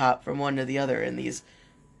island hop from one to the other in these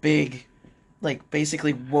big, like,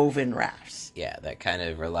 basically woven rafts. Yeah, that kind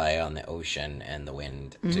of rely on the ocean and the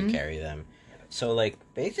wind to carry them. So, like,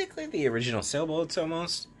 basically the original sailboats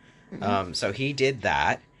almost. So he did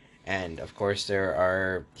that. And, of course, he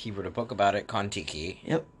wrote a book about it, Kon-Tiki.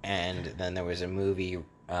 Yep. And then there was a movie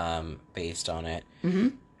based on it. Mm-hmm.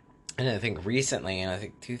 And I think recently,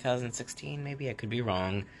 in 2016 maybe, I could be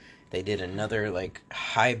wrong, they did another, like,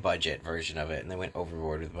 high-budget version of it, and they went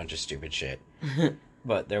overboard with a bunch of stupid shit.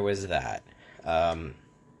 but there was that.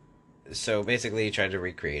 So basically, he tried to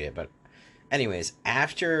recreate it. But, anyways,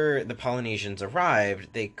 after the Polynesians arrived,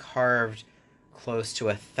 they carved close to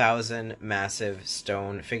 1,000 massive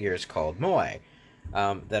stone figures called moai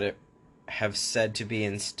that have said to be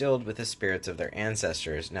instilled with the spirits of their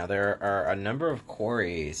ancestors. Now, there are a number of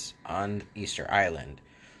quarries on Easter Island,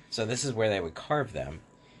 so this is where they would carve them.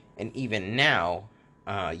 And even now,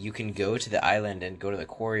 you can go to the island and go to the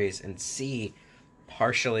quarries and see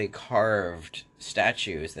partially carved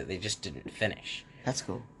statues that they just didn't finish. That's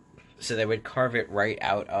cool. So they would carve it right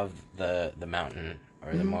out of the mountain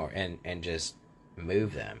or the and just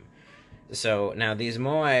move them. So now these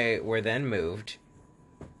moai were then moved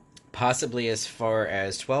possibly as far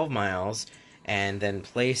as 12 miles and then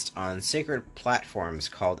placed on sacred platforms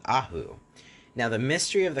called ahu. Now the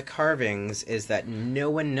mystery of the carvings is that no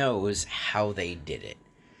one knows how they did it.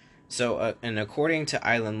 So, and according to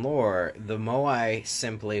island lore, the moai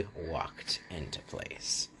simply walked into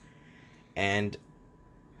place.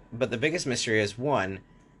 But the biggest mystery is, one,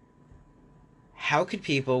 how could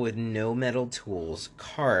people with no metal tools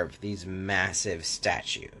carve these massive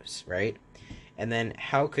statues, right? And then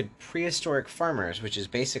how could prehistoric farmers, which is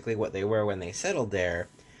basically what they were when they settled there,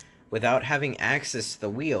 without having access to the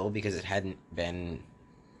wheel because it hadn't been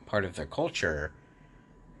part of their culture,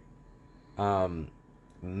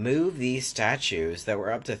 move these statues that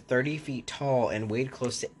were up to 30 feet tall and weighed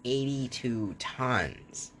close to 82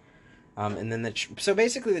 tons. And then so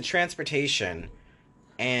basically the transportation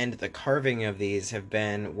and the carving of these have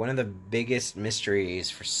been one of the biggest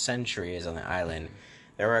mysteries for centuries on the island.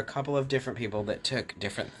 There were a couple of different people that took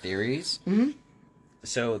different theories. Mm-hmm.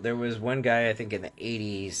 So there was one guy, I think in the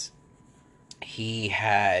 80s, he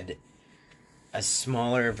had a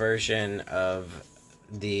smaller version of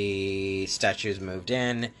the statues moved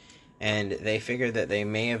in, and they figured that they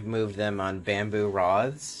may have moved them on bamboo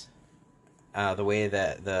rods, the way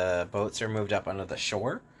that the boats are moved up onto the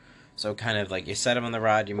shore. So kind of like you set them on the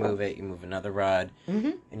rod, you move another rod,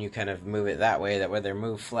 and you kind of move it that way they're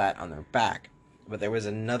moved flat on their back. But there was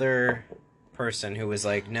another person who was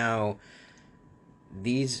like, no,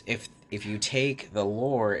 these, if you take the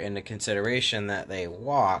lore into consideration that they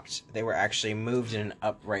walked, they were actually moved in an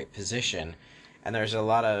upright position. And there's a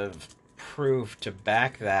lot of proof to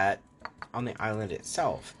back that on the island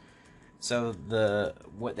itself. So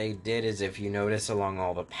what they did is, if you notice along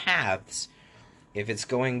all the paths, if it's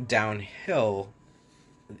going downhill,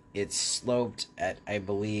 it's sloped at, I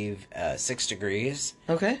believe, 6 degrees.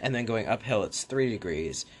 Okay. And then going uphill, it's 3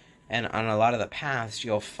 degrees. And on a lot of the paths,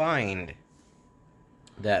 you'll find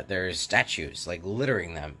that there's statues, like,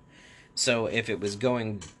 littering them. So if it was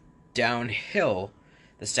going downhill,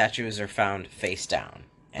 the statues are found face down.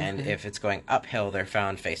 And if it's going uphill, they're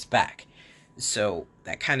found face back. So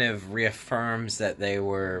that kind of reaffirms that they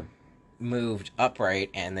were moved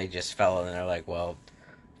upright and they just fell, and they're like, well,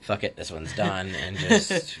 fuck it, this one's done, and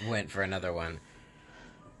just went for another one.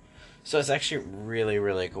 So it's actually really,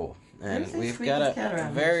 really cool. And we've got a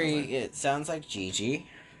it sounds like Gigi.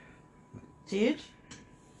 Gigi?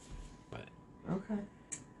 But, okay.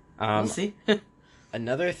 We'll see.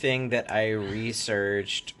 Another thing that I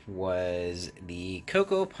researched was the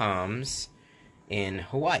cocoa palms in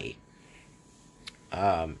Hawaii.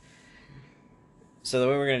 So the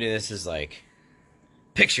way we're going to do this is like,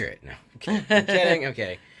 picture it. No, I'm kidding. I'm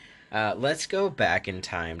kidding. Let's go back in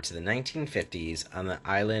time to the 1950s on the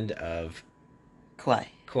island of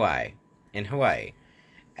Kauai in Hawaii.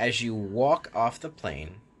 As you walk off the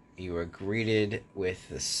plane, you are greeted with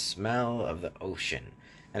the smell of the ocean,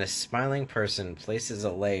 and a smiling person places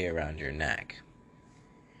a lei around your neck.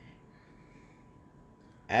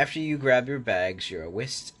 After you grab your bags, you are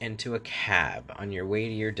whisked into a cab on your way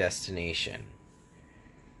to your destination,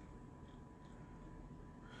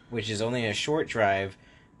 which is only a short drive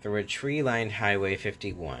through a tree-lined Highway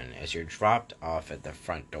 51 as you're dropped off at the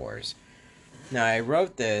front doors. Now, I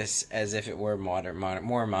wrote this as if it were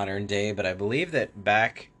more modern day, but I believe that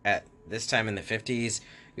back at this time in the 50s,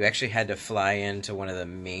 you actually had to fly into one of the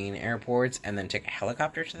main airports and then take a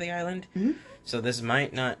helicopter to the island. Mm-hmm. So this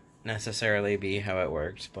might not necessarily be how it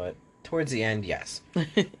worked, but towards the end, yes.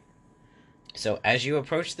 So as you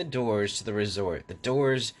approach the doors to the resort, the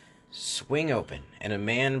doors swing open and a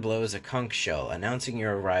man blows a conch shell announcing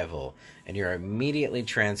your arrival, and you're immediately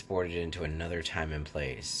transported into another time and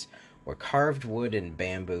place where carved wood and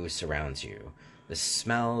bamboo surrounds you, the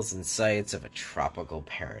smells and sights of a tropical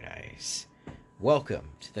paradise. Welcome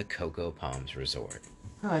to the Cocoa Palms Resort.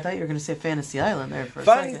 Oh, I thought you were going to say Fantasy Island there for a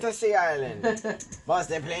second. Fantasy Island! Boss,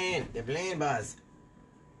 they're playing, boss.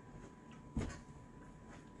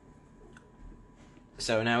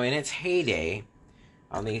 So now in its heyday,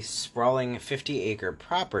 on the sprawling 50-acre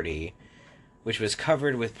property, which was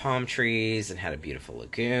covered with palm trees and had a beautiful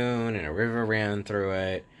lagoon and a river ran through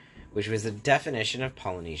it, which was the definition of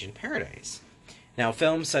Polynesian paradise. Now,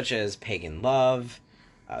 films such as Pagan Love,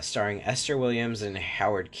 starring Esther Williams and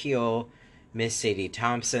Howard Keel, Miss Sadie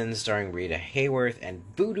Thompson, starring Rita Hayworth, and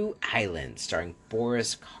Voodoo Island, starring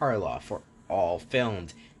Boris Karloff, were all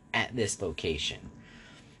filmed at this location.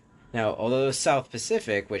 Now, although South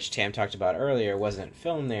Pacific, which Tam talked about earlier, wasn't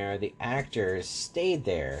filmed there, the actors stayed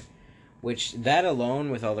there, which that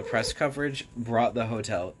alone, with all the press coverage, brought the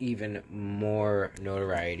hotel even more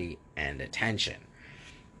notoriety and attention.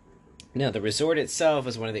 Now, the resort itself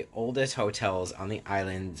was one of the oldest hotels on the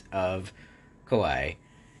island of Kauai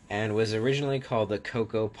and was originally called the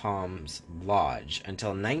Cocoa Palms Lodge until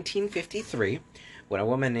 1953, when a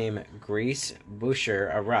woman named Grace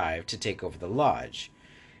Busher arrived to take over the lodge.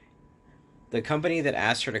 The company that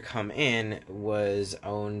asked her to come in was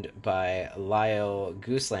owned by Lyle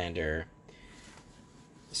Gooselander.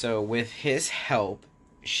 So with his help,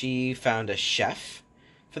 she found a chef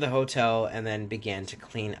for the hotel and then began to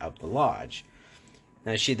clean up the lodge.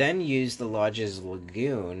 Now, she then used the lodge's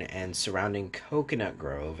lagoon and surrounding coconut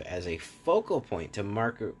grove as a focal point to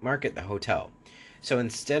market the hotel. So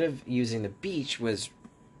instead of using the beach was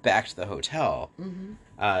back to the hotel,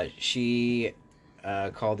 she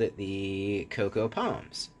called it the Cocoa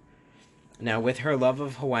Palms. Now, with her love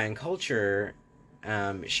of Hawaiian culture,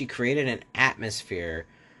 she created an atmosphere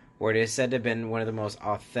where it is said to have been one of the most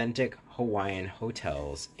authentic Hawaiian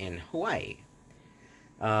hotels in Hawaii.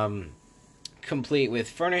 Complete with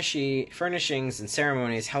furnishings and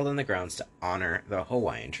ceremonies held on the grounds to honor the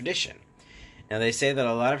Hawaiian tradition. Now, they say that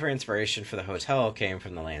a lot of her inspiration for the hotel came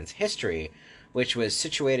from the land's history, which was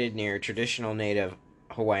situated near traditional native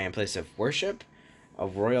Hawaiian place of worship, a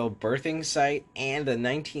royal birthing site, and in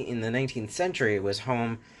the 19th century was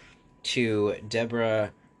home to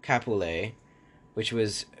Deborah Kapule, which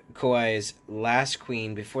was Kauai's last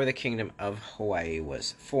queen before the Kingdom of Hawaii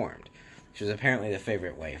was formed. She was apparently the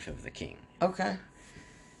favorite wife of the king. Okay.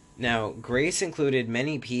 Now, Grace included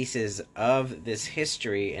many pieces of this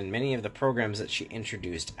history in many of the programs that she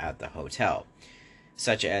introduced at the hotel,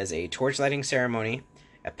 such as a torch lighting ceremony,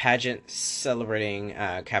 a pageant celebrating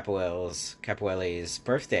Kapuele's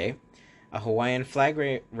birthday, a Hawaiian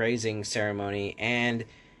flag raising ceremony, and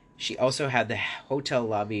she also had the hotel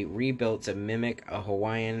lobby rebuilt to mimic a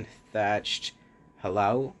Hawaiian thatched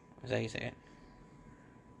halau. Is that how you say it?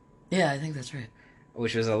 Yeah, I think that's right.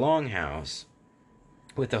 Which was a longhouse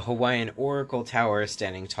with the Hawaiian Oracle Tower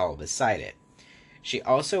standing tall beside it. She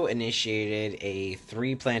also initiated a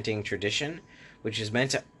tree planting tradition, which is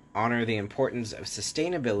meant to honor the importance of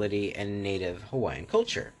sustainability and native Hawaiian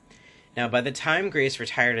culture. Now, by the time Grace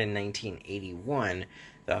retired in 1981,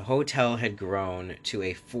 the hotel had grown to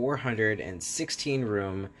a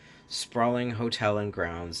 416-room sprawling hotel and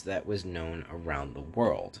grounds that was known around the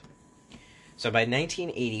world. So by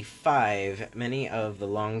 1985, many of the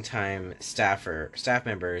longtime staff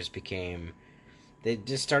members they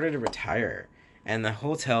just started to retire, and the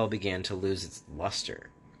hotel began to lose its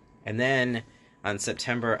luster. And then, on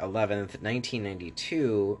September 11th,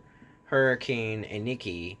 1992, Hurricane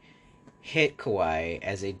Iniki hit Kauai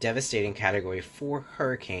as a devastating Category 4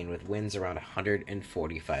 hurricane with winds around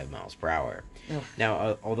 145 miles per hour. Ugh.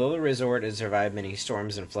 Now, although the resort has survived many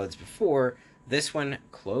storms and floods before, this one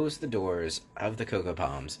closed the doors of the Cocoa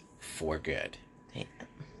Palms for good. Damn.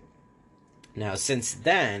 Now, since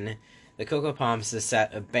then, the Cocoa Palms has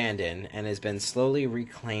sat abandoned and has been slowly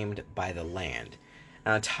reclaimed by the land.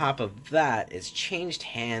 And on top of that, it's changed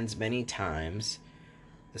hands many times.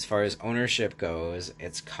 As far as ownership goes,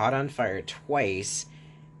 it's caught on fire twice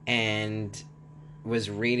and was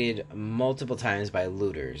raided multiple times by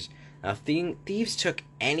looters. Now, thieves took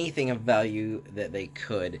anything of value that they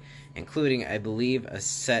could, including, I believe, a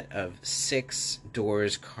set of 6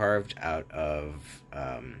 doors carved out of...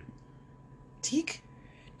 Teak?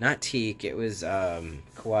 Not teak, it was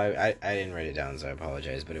Kauai. I didn't write it down, so I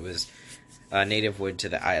apologize, but it was native wood to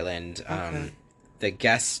the island. Okay. The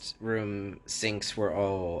guest room sinks were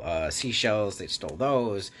all seashells. They stole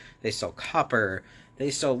those. They stole copper. They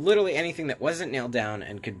stole literally anything that wasn't nailed down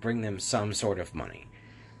and could bring them some sort of money,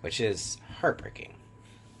 which is heartbreaking.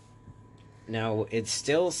 Now, it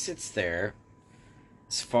still sits there,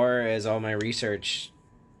 as far as all my research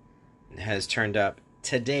has turned up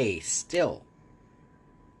today, still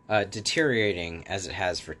deteriorating as it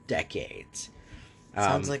has for decades.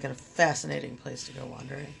 Sounds like a fascinating place to go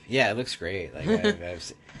wandering. Yeah, it looks great. Like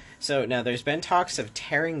So now there's been talks of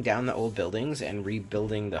tearing down the old buildings and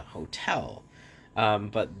rebuilding the hotel,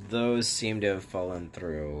 but those seem to have fallen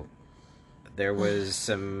through there was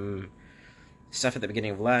some stuff at the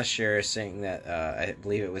beginning of last year saying that I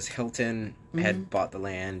believe it was Hilton had bought the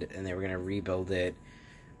land and they were going to rebuild it.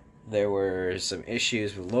 There were some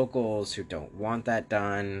issues with locals who don't want that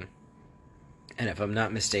done. And if I'm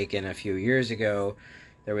not mistaken, a few years ago,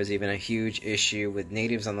 there was even a huge issue with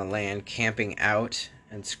natives on the land camping out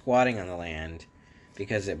and squatting on the land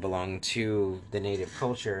because it belonged to the native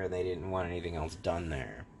culture and they didn't want anything else done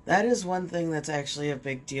there. That is one thing that's actually a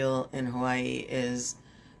big deal in Hawaii is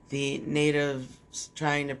the natives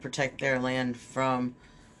trying to protect their land from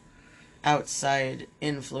outside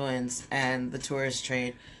influence and the tourist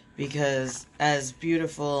trade, because as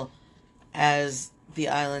beautiful as the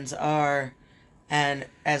islands are and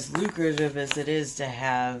as lucrative as it is to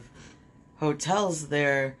have hotels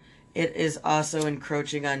there, it is also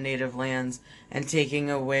encroaching on native lands and taking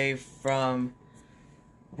away from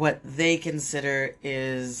what they consider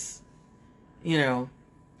is,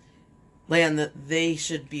 land that they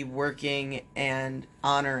should be working and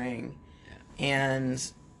honoring. Yeah.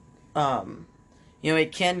 And,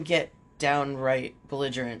 it can get downright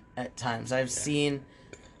belligerent at times. I've seen,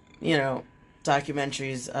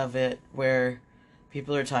 documentaries of it where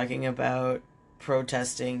people are talking about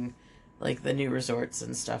protesting, like, the new resorts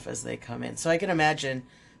and stuff as they come in. So I can imagine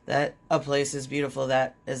that a place as beautiful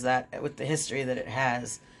that with the history that it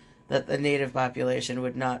has, that the native population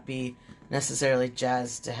would not be necessarily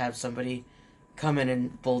jazzed to have somebody come in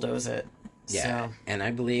and bulldoze it. Yeah, so. And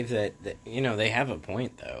I believe that, they have a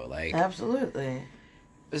point, though. Like, absolutely.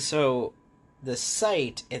 So, the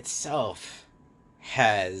site itself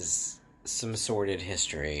has some sordid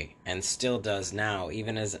history, and still does now,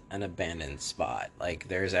 even as an abandoned spot. Like,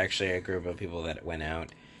 there's actually a group of people that went out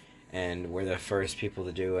and were the first people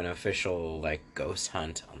to do an official, like, ghost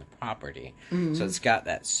hunt on the property. Mm-hmm. So it's got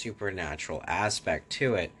that supernatural aspect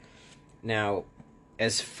to it. Now,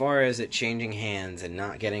 as far as it changing hands and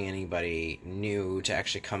not getting anybody new to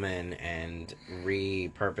actually come in and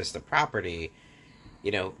repurpose the property,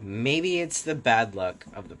 maybe it's the bad luck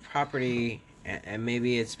of the property, and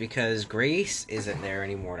maybe it's because Grace isn't there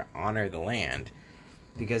anymore to honor the land.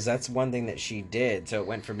 Because that's one thing that she did. So it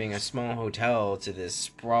went from being a small hotel to this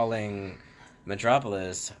sprawling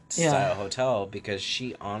metropolis-style hotel because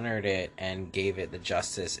she honored it and gave it the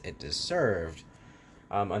justice it deserved.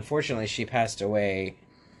 Unfortunately, she passed away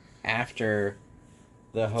after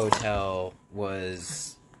the hotel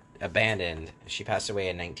was abandoned. She passed away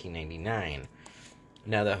in 1999.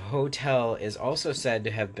 Now, the hotel is also said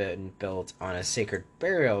to have been built on a sacred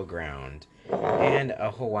burial ground, and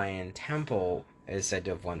a Hawaiian temple is said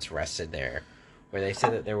to have once rested there, where they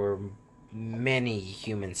said that there were many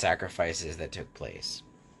human sacrifices that took place.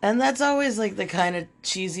 And that's always, like, the kind of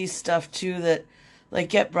cheesy stuff, too, that, like,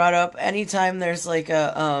 get brought up anytime there's, like,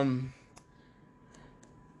 a,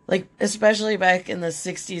 like, especially back in the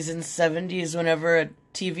 60s and 70s, whenever a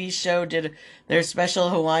TV show did their special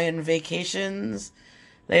Hawaiian vacations,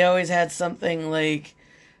 they always had something like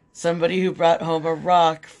somebody who brought home a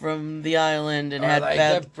rock from the island and had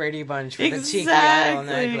the Brady Bunch with the Tiki Idol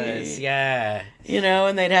necklace. Yeah.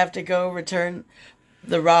 And they'd have to go return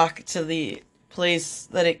the rock to the place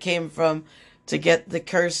that it came from to get the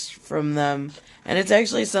curse from them. And it's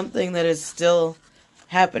actually something that is still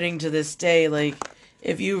happening to this day. Like,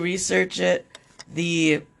 if you research it,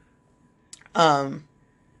 the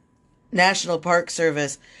National Park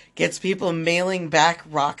Service gets people mailing back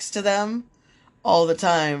rocks to them all the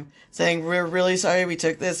time, saying, we're really sorry we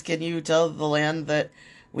took this. Can you tell the land that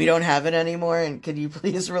we don't have it anymore? And can you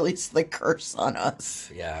please release the curse on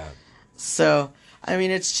us? Yeah. So, I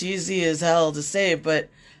mean, it's cheesy as hell to say, but,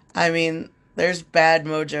 I mean, there's bad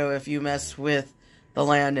mojo if you mess with the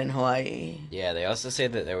land in Hawaii. Yeah, they also say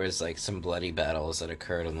that there was, like, some bloody battles that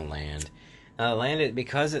occurred on the land. Now, the land,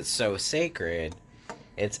 because it's so sacred,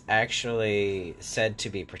 it's actually said to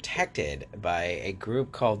be protected by a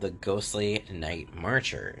group called the Ghostly Night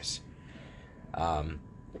Marchers.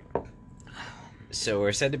 So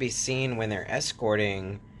we're said to be seen when they're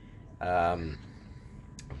escorting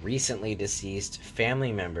recently deceased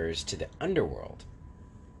family members to the underworld,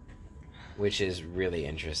 which is really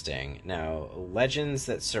interesting. Now, legends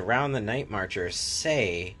that surround the Night Marchers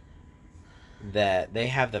say that they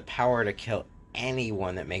have the power to kill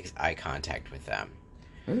anyone that makes eye contact with them.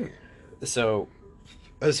 So,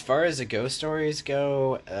 as far as the ghost stories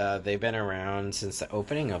go, they've been around since the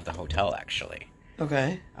opening of the hotel, actually.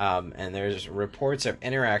 Okay. And there's reports of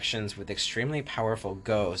interactions with extremely powerful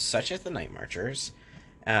ghosts, such as the Night Marchers,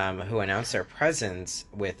 who announce their presence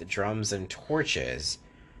with drums and torches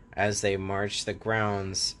as they march the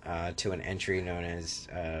grounds to an entry known as...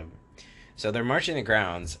 So they're marching the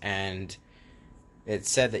grounds, and It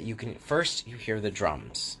said that you can first you hear the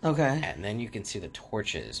drums, Okay. and then you can see the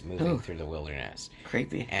torches moving Ooh. through the wilderness.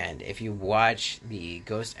 Creepy. And if you watch the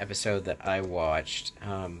ghost episode that I watched,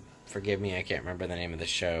 forgive me, I can't remember the name of the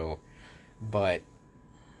show, but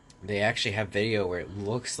they actually have video where it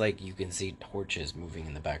looks like you can see torches moving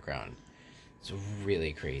in the background. It's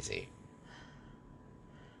really crazy.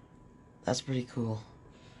 That's pretty cool.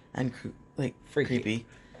 And Freaky. creepy.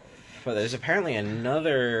 But there's apparently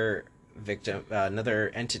another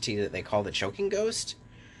another entity that they call the choking ghost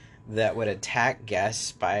that would attack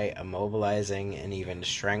guests by immobilizing and even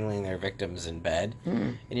strangling their victims in bed.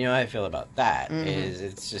 Mm. And you know how I feel about that Mm-hmm. is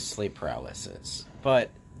it's just sleep paralysis.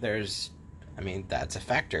 But that's a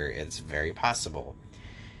factor. It's very possible.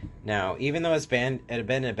 Now, even though it had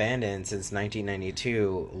been abandoned since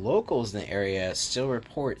 1992, locals in the area still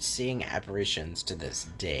report seeing apparitions to this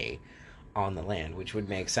day on the land, which would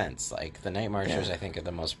make sense. Like, the night marchers, I think, are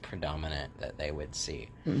the most predominant that they would see.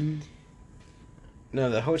 Mm-hmm. No,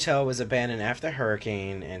 the hotel was abandoned after the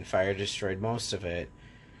hurricane, and fire destroyed most of it,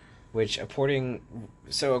 which, according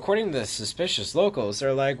to the suspicious locals,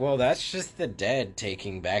 they're like, well, that's just the dead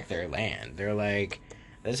taking back their land. They're like,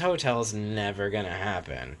 this hotel's never gonna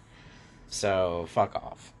happen, so fuck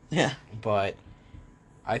off. Yeah. But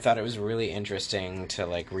I thought it was really interesting to,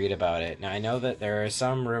 read about it. Now, I know that there are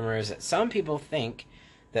some rumors that some people think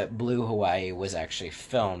that Blue Hawaii was actually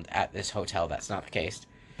filmed at this hotel. That's not the case.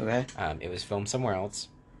 Okay. It was filmed somewhere else.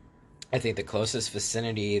 I think the closest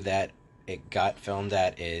vicinity that it got filmed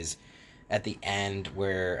at is at the end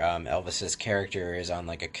where Elvis's character is on,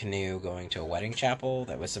 a canoe going to a wedding chapel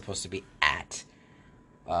that was supposed to be at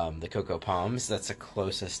the Cocoa Palms. That's the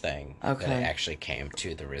closest thing that actually came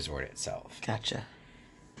to the resort itself. Gotcha.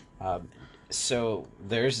 So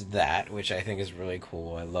there's that, which I think is really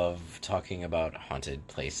cool. I love talking about haunted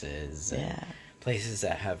places. Yeah. Places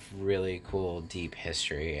that have really cool, deep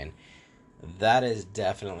history. And that is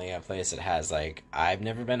definitely a place that has, I've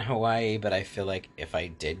never been to Hawaii, but I feel like if I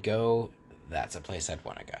did go, that's a place I'd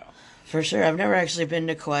want to go. For sure. I've never actually been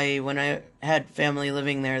to Kauai. When I had family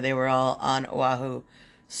living there, they were all on Oahu.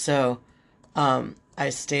 So, I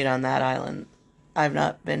stayed on that island. I've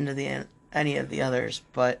not been to any of the others,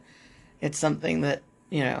 but it's something that,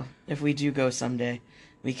 if we do go someday,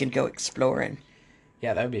 we can go exploring.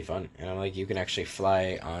 Yeah, that would be fun. And you can actually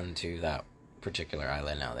fly onto that particular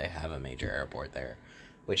island now. They have a major airport there,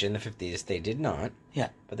 which in the 50s they did not. Yeah.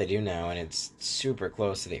 But they do now, and it's super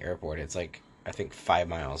close to the airport. It's I think 5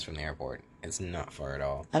 miles from the airport. It's not far at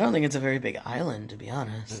all. I don't think it's a very big island, to be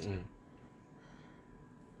honest. Mm-mm.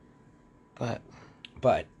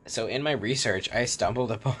 But, so in my research, I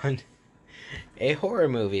stumbled upon a horror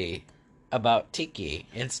movie about Tiki.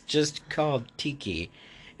 It's just called Tiki.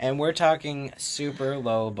 And we're talking super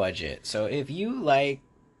low budget. So if you like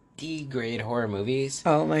D-grade horror movies...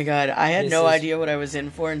 oh my god, I had no idea what I was in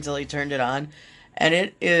for until he turned it on. And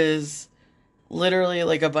it is literally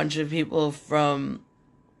a bunch of people from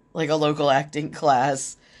a local acting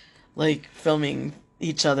class filming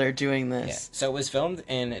each other doing this. Yeah. So it was filmed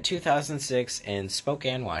in 2006 in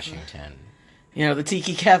Spokane, Washington. The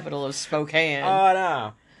tiki capital of Spokane. Oh,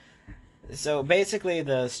 no. So basically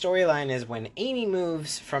the storyline is when Amy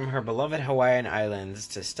moves from her beloved Hawaiian Islands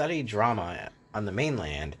to study drama on the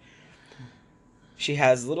mainland, she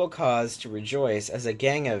has little cause to rejoice as a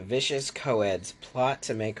gang of vicious co-eds plot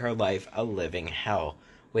to make her life a living hell.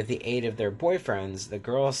 With the aid of their boyfriends, the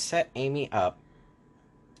girls set Amy up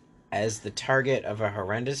as the target of a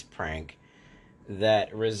horrendous prank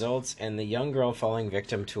that results in the young girl falling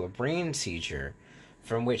victim to a brain seizure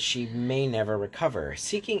from which she may never recover.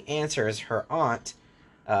 Seeking answers, her aunt,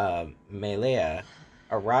 Melea,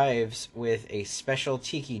 arrives with a special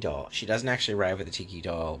tiki doll. She doesn't actually arrive with a tiki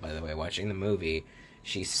doll, by the way, watching the movie.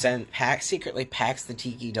 She secretly packs the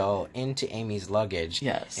tiki doll into Amy's luggage.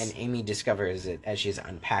 Yes. And Amy discovers it as she's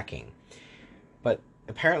unpacking. But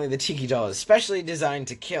apparently the tiki doll is specially designed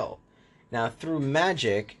to kill. Now, through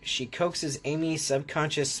magic, she coaxes Amy's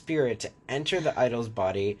subconscious spirit to enter the idol's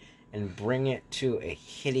body and bring it to a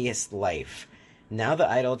hideous life. Now the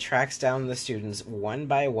idol tracks down the students one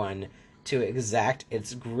by one to exact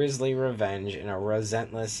its grisly revenge in a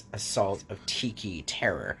relentless assault of tiki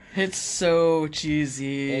terror. It's so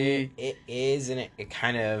cheesy. It is, and it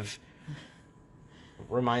kind of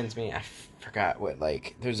reminds me, I forgot what,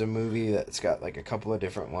 there's a movie that's got, a couple of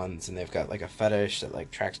different ones, and they've got, a fetish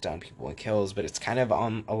that, tracks down people and kills, but it's kind of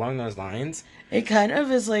along those lines. It kind of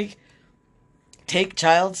is take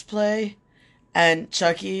Child's Play, and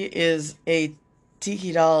Chucky is a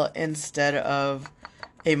tiki doll instead of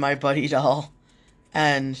a My Buddy doll.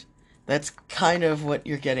 And that's kind of what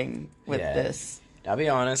you're getting with this. I'll be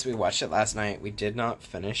honest, we watched it last night. We did not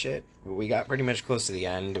finish it. We got pretty much close to the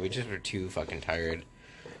end. We just were too fucking tired.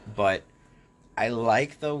 But I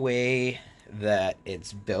like the way that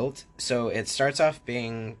it's built. So it starts off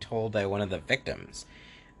being told by one of the victims.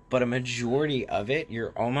 But a majority of it,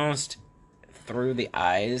 you're almost through the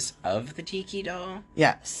eyes of the tiki doll.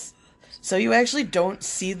 Yes. So you actually don't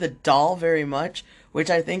see the doll very much, which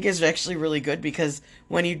I think is actually really good because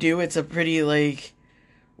when you do, it's a pretty, like,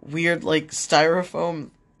 weird, like, styrofoam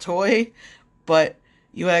toy, but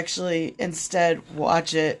you actually instead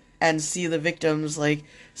watch it and see the victims, like,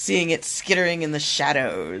 seeing it skittering in the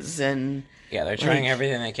shadows, and... Yeah, they're trying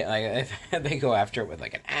everything they can. Like, they go after it with,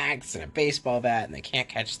 like, an axe and a baseball bat, and they can't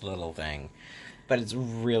catch the little thing. But it's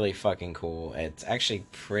really fucking cool. It's actually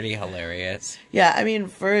pretty hilarious. Yeah, I mean,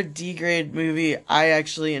 for a D-grade movie, I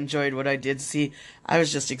actually enjoyed what I did see. I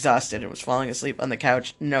was just exhausted and was falling asleep on the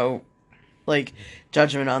couch. No, like,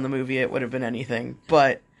 judgment on the movie, it would have been anything.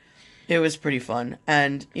 But it was pretty fun.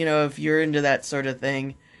 And, you know, if you're into that sort of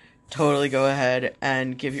thing, totally go ahead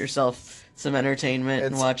and give yourself some entertainment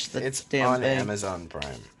and watch the damn thing. It's on Amazon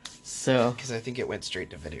Prime. So, because I think it went straight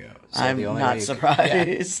to video. So I'm not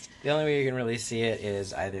surprised. The only way you can really see it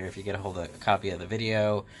is either if you get a hold of a copy of the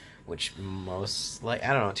video, which most, like,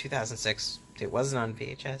 I don't know, 2006, it wasn't on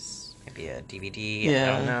VHS, maybe a DVD,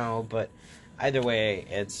 I don't know, but either way,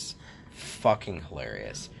 it's fucking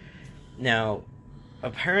hilarious. Now,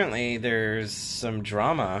 apparently there's some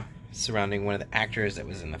drama surrounding one of the actors that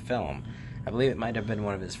was in the film. I believe it might have been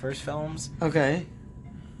one of his first films. Okay.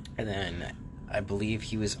 And then I believe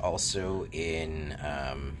he was also in,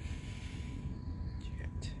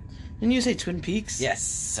 Didn't you say Twin Peaks? Yes.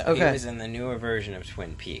 So okay. He was in the newer version of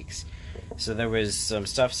Twin Peaks. So there was some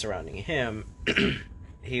stuff surrounding him.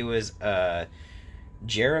 He was,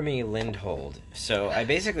 Jeremy Lindhold. So I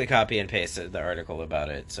basically copy and pasted the article about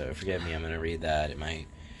it. So forgive me, I'm going to read that. It might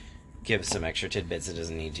give some extra tidbits it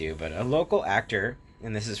doesn't need to. But a local actor,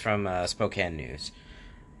 and this is from Spokane News,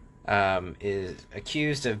 is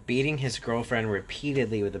accused of beating his girlfriend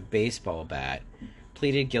repeatedly with a baseball bat,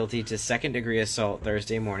 pleaded guilty to second-degree assault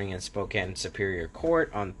Thursday morning in Spokane Superior Court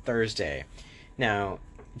on Thursday. Now,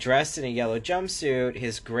 dressed in a yellow jumpsuit,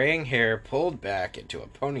 his graying hair pulled back into a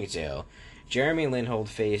ponytail, Jeremy Lindhold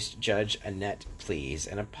faced Judge Annette Pleas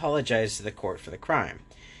and apologized to the court for the crime.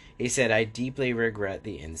 He said, "I deeply regret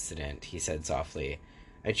the incident," he said softly.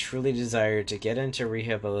 "I truly desire to get into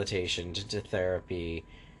rehabilitation, to therapy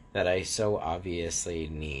that I so obviously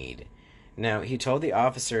need." Now, he told the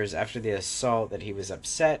officers after the assault that he was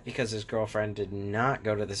upset because his girlfriend did not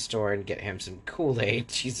go to the store and get him some Kool-Aid.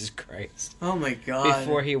 Jesus Christ. Oh my God.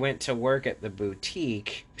 Before he went to work at the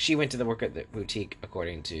boutique. She went to work at the boutique,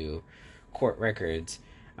 according to court records.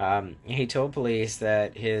 He told police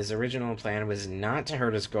that his original plan was not to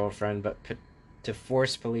hurt his girlfriend, but to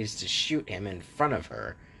force police to shoot him in front of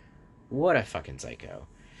her. What a fucking psycho.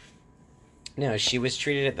 No, she was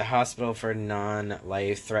treated at the hospital for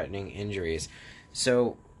non-life-threatening injuries.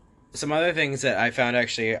 So, some other things that I found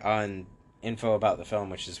actually on info about the film,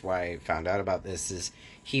 which is why I found out about this, is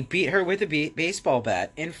he beat her with a baseball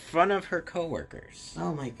bat in front of her coworkers.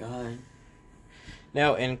 Oh my God.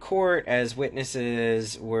 Now, in court, as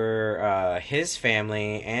witnesses were his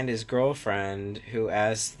family and his girlfriend, who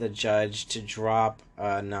asked the judge to drop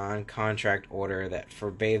a non-contract order that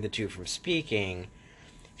forbade the two from speaking.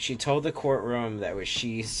 She told the courtroom that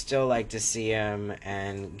she still liked to see him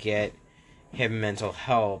and get him mental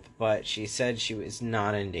help, but she said she was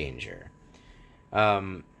not in danger.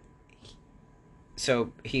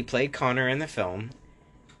 So he played Connor in the film.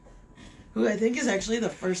 Who I think is actually the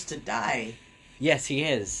first to die. Yes, he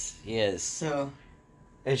is. He is. So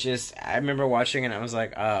it's just, I remember watching it and I was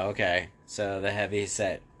like, oh, okay. So the heavy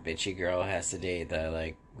set bitchy girl has to date the,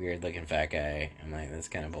 like, weird looking fat guy. I'm like, that's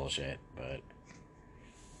kind of bullshit, but...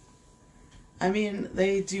 I mean,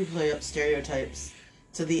 they do play up stereotypes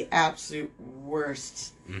to the absolute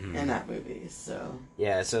worst in that movie, so...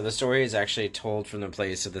 Yeah, so the story is actually told from the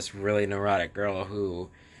place of this really neurotic girl who,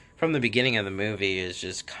 from the beginning of the movie, is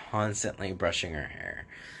just constantly brushing her hair.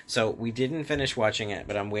 So we didn't finish watching it,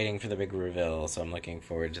 but I'm waiting for the big reveal, so I'm looking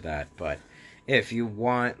forward to that. But if you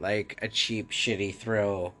want, like, a cheap, shitty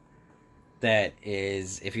thrill that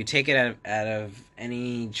is... If you take it out of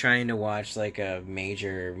any trying to watch, like, a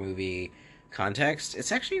major movie... context,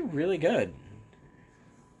 it's actually really good.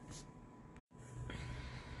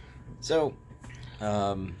 So,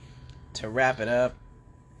 to wrap it up,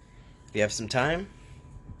 if you have some time,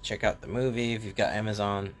 check out the movie. If you've got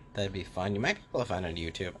Amazon, that'd be fun. You might be able to find it on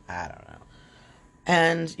YouTube. I don't know.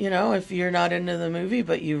 And, you know, if you're not into the movie,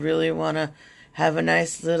 but you really want to have a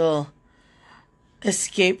nice little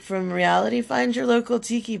escape from reality, find your local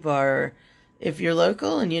tiki bar. If you're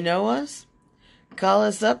local and you know us, call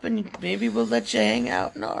us up and maybe we'll let you hang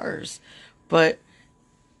out in ours. But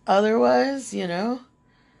otherwise,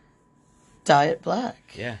 Diet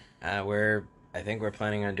Black. Yeah. I think we're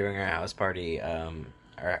planning on doing our house party,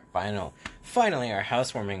 our finally our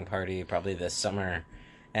housewarming party probably this summer.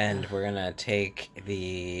 And we're gonna take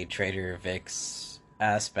the Trader Vic's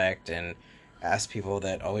aspect and ask people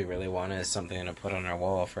that all we really want is something to put on our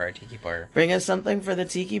wall for our tiki bar. Bring us something for the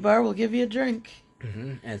tiki bar, we'll give you a drink.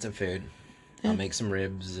 Mm-hmm. And some food. Yeah. I'll make some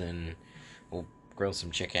ribs and we'll grill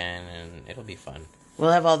some chicken and it'll be fun.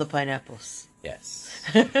 We'll have all the pineapples. Yes.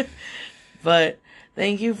 But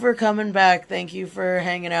thank you for coming back. Thank you for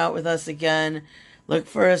hanging out with us again. Look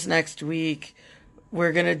for us next week.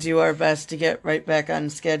 We're going to do our best to get right back on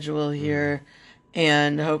schedule here.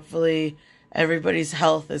 And hopefully everybody's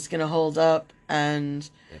health is going to hold up. And,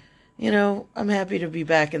 I'm happy to be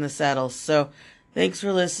back in the saddle. So thanks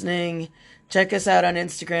for listening. Check us out on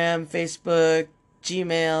Instagram, Facebook,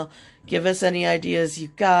 Gmail. Give us any ideas you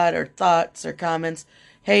got or thoughts or comments.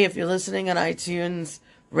 Hey, if you're listening on iTunes,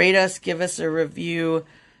 rate us, give us a review.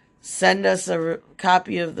 Send us a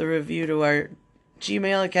copy of the review to our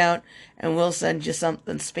Gmail account, and we'll send you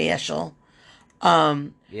something special.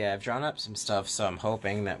 Yeah, I've drawn up some stuff, so I'm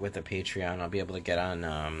hoping that with the Patreon, I'll be able to get on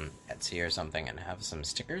Etsy or something and have some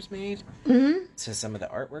stickers made to some of the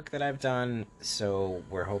artwork that I've done. So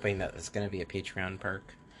we're hoping that it's going to be a Patreon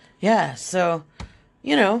perk. Yeah, so,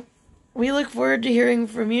 we look forward to hearing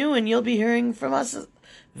from you, and you'll be hearing from us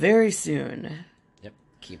very soon. Yep,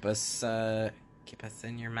 keep us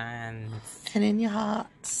in your minds. And in your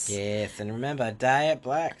hearts. Yes, and remember, Diet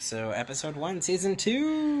Black. So, episode 1, season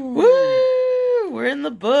 2. Woo! We're in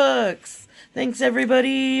the books. Thanks,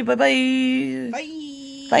 everybody. Bye-bye.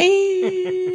 Bye. Bye.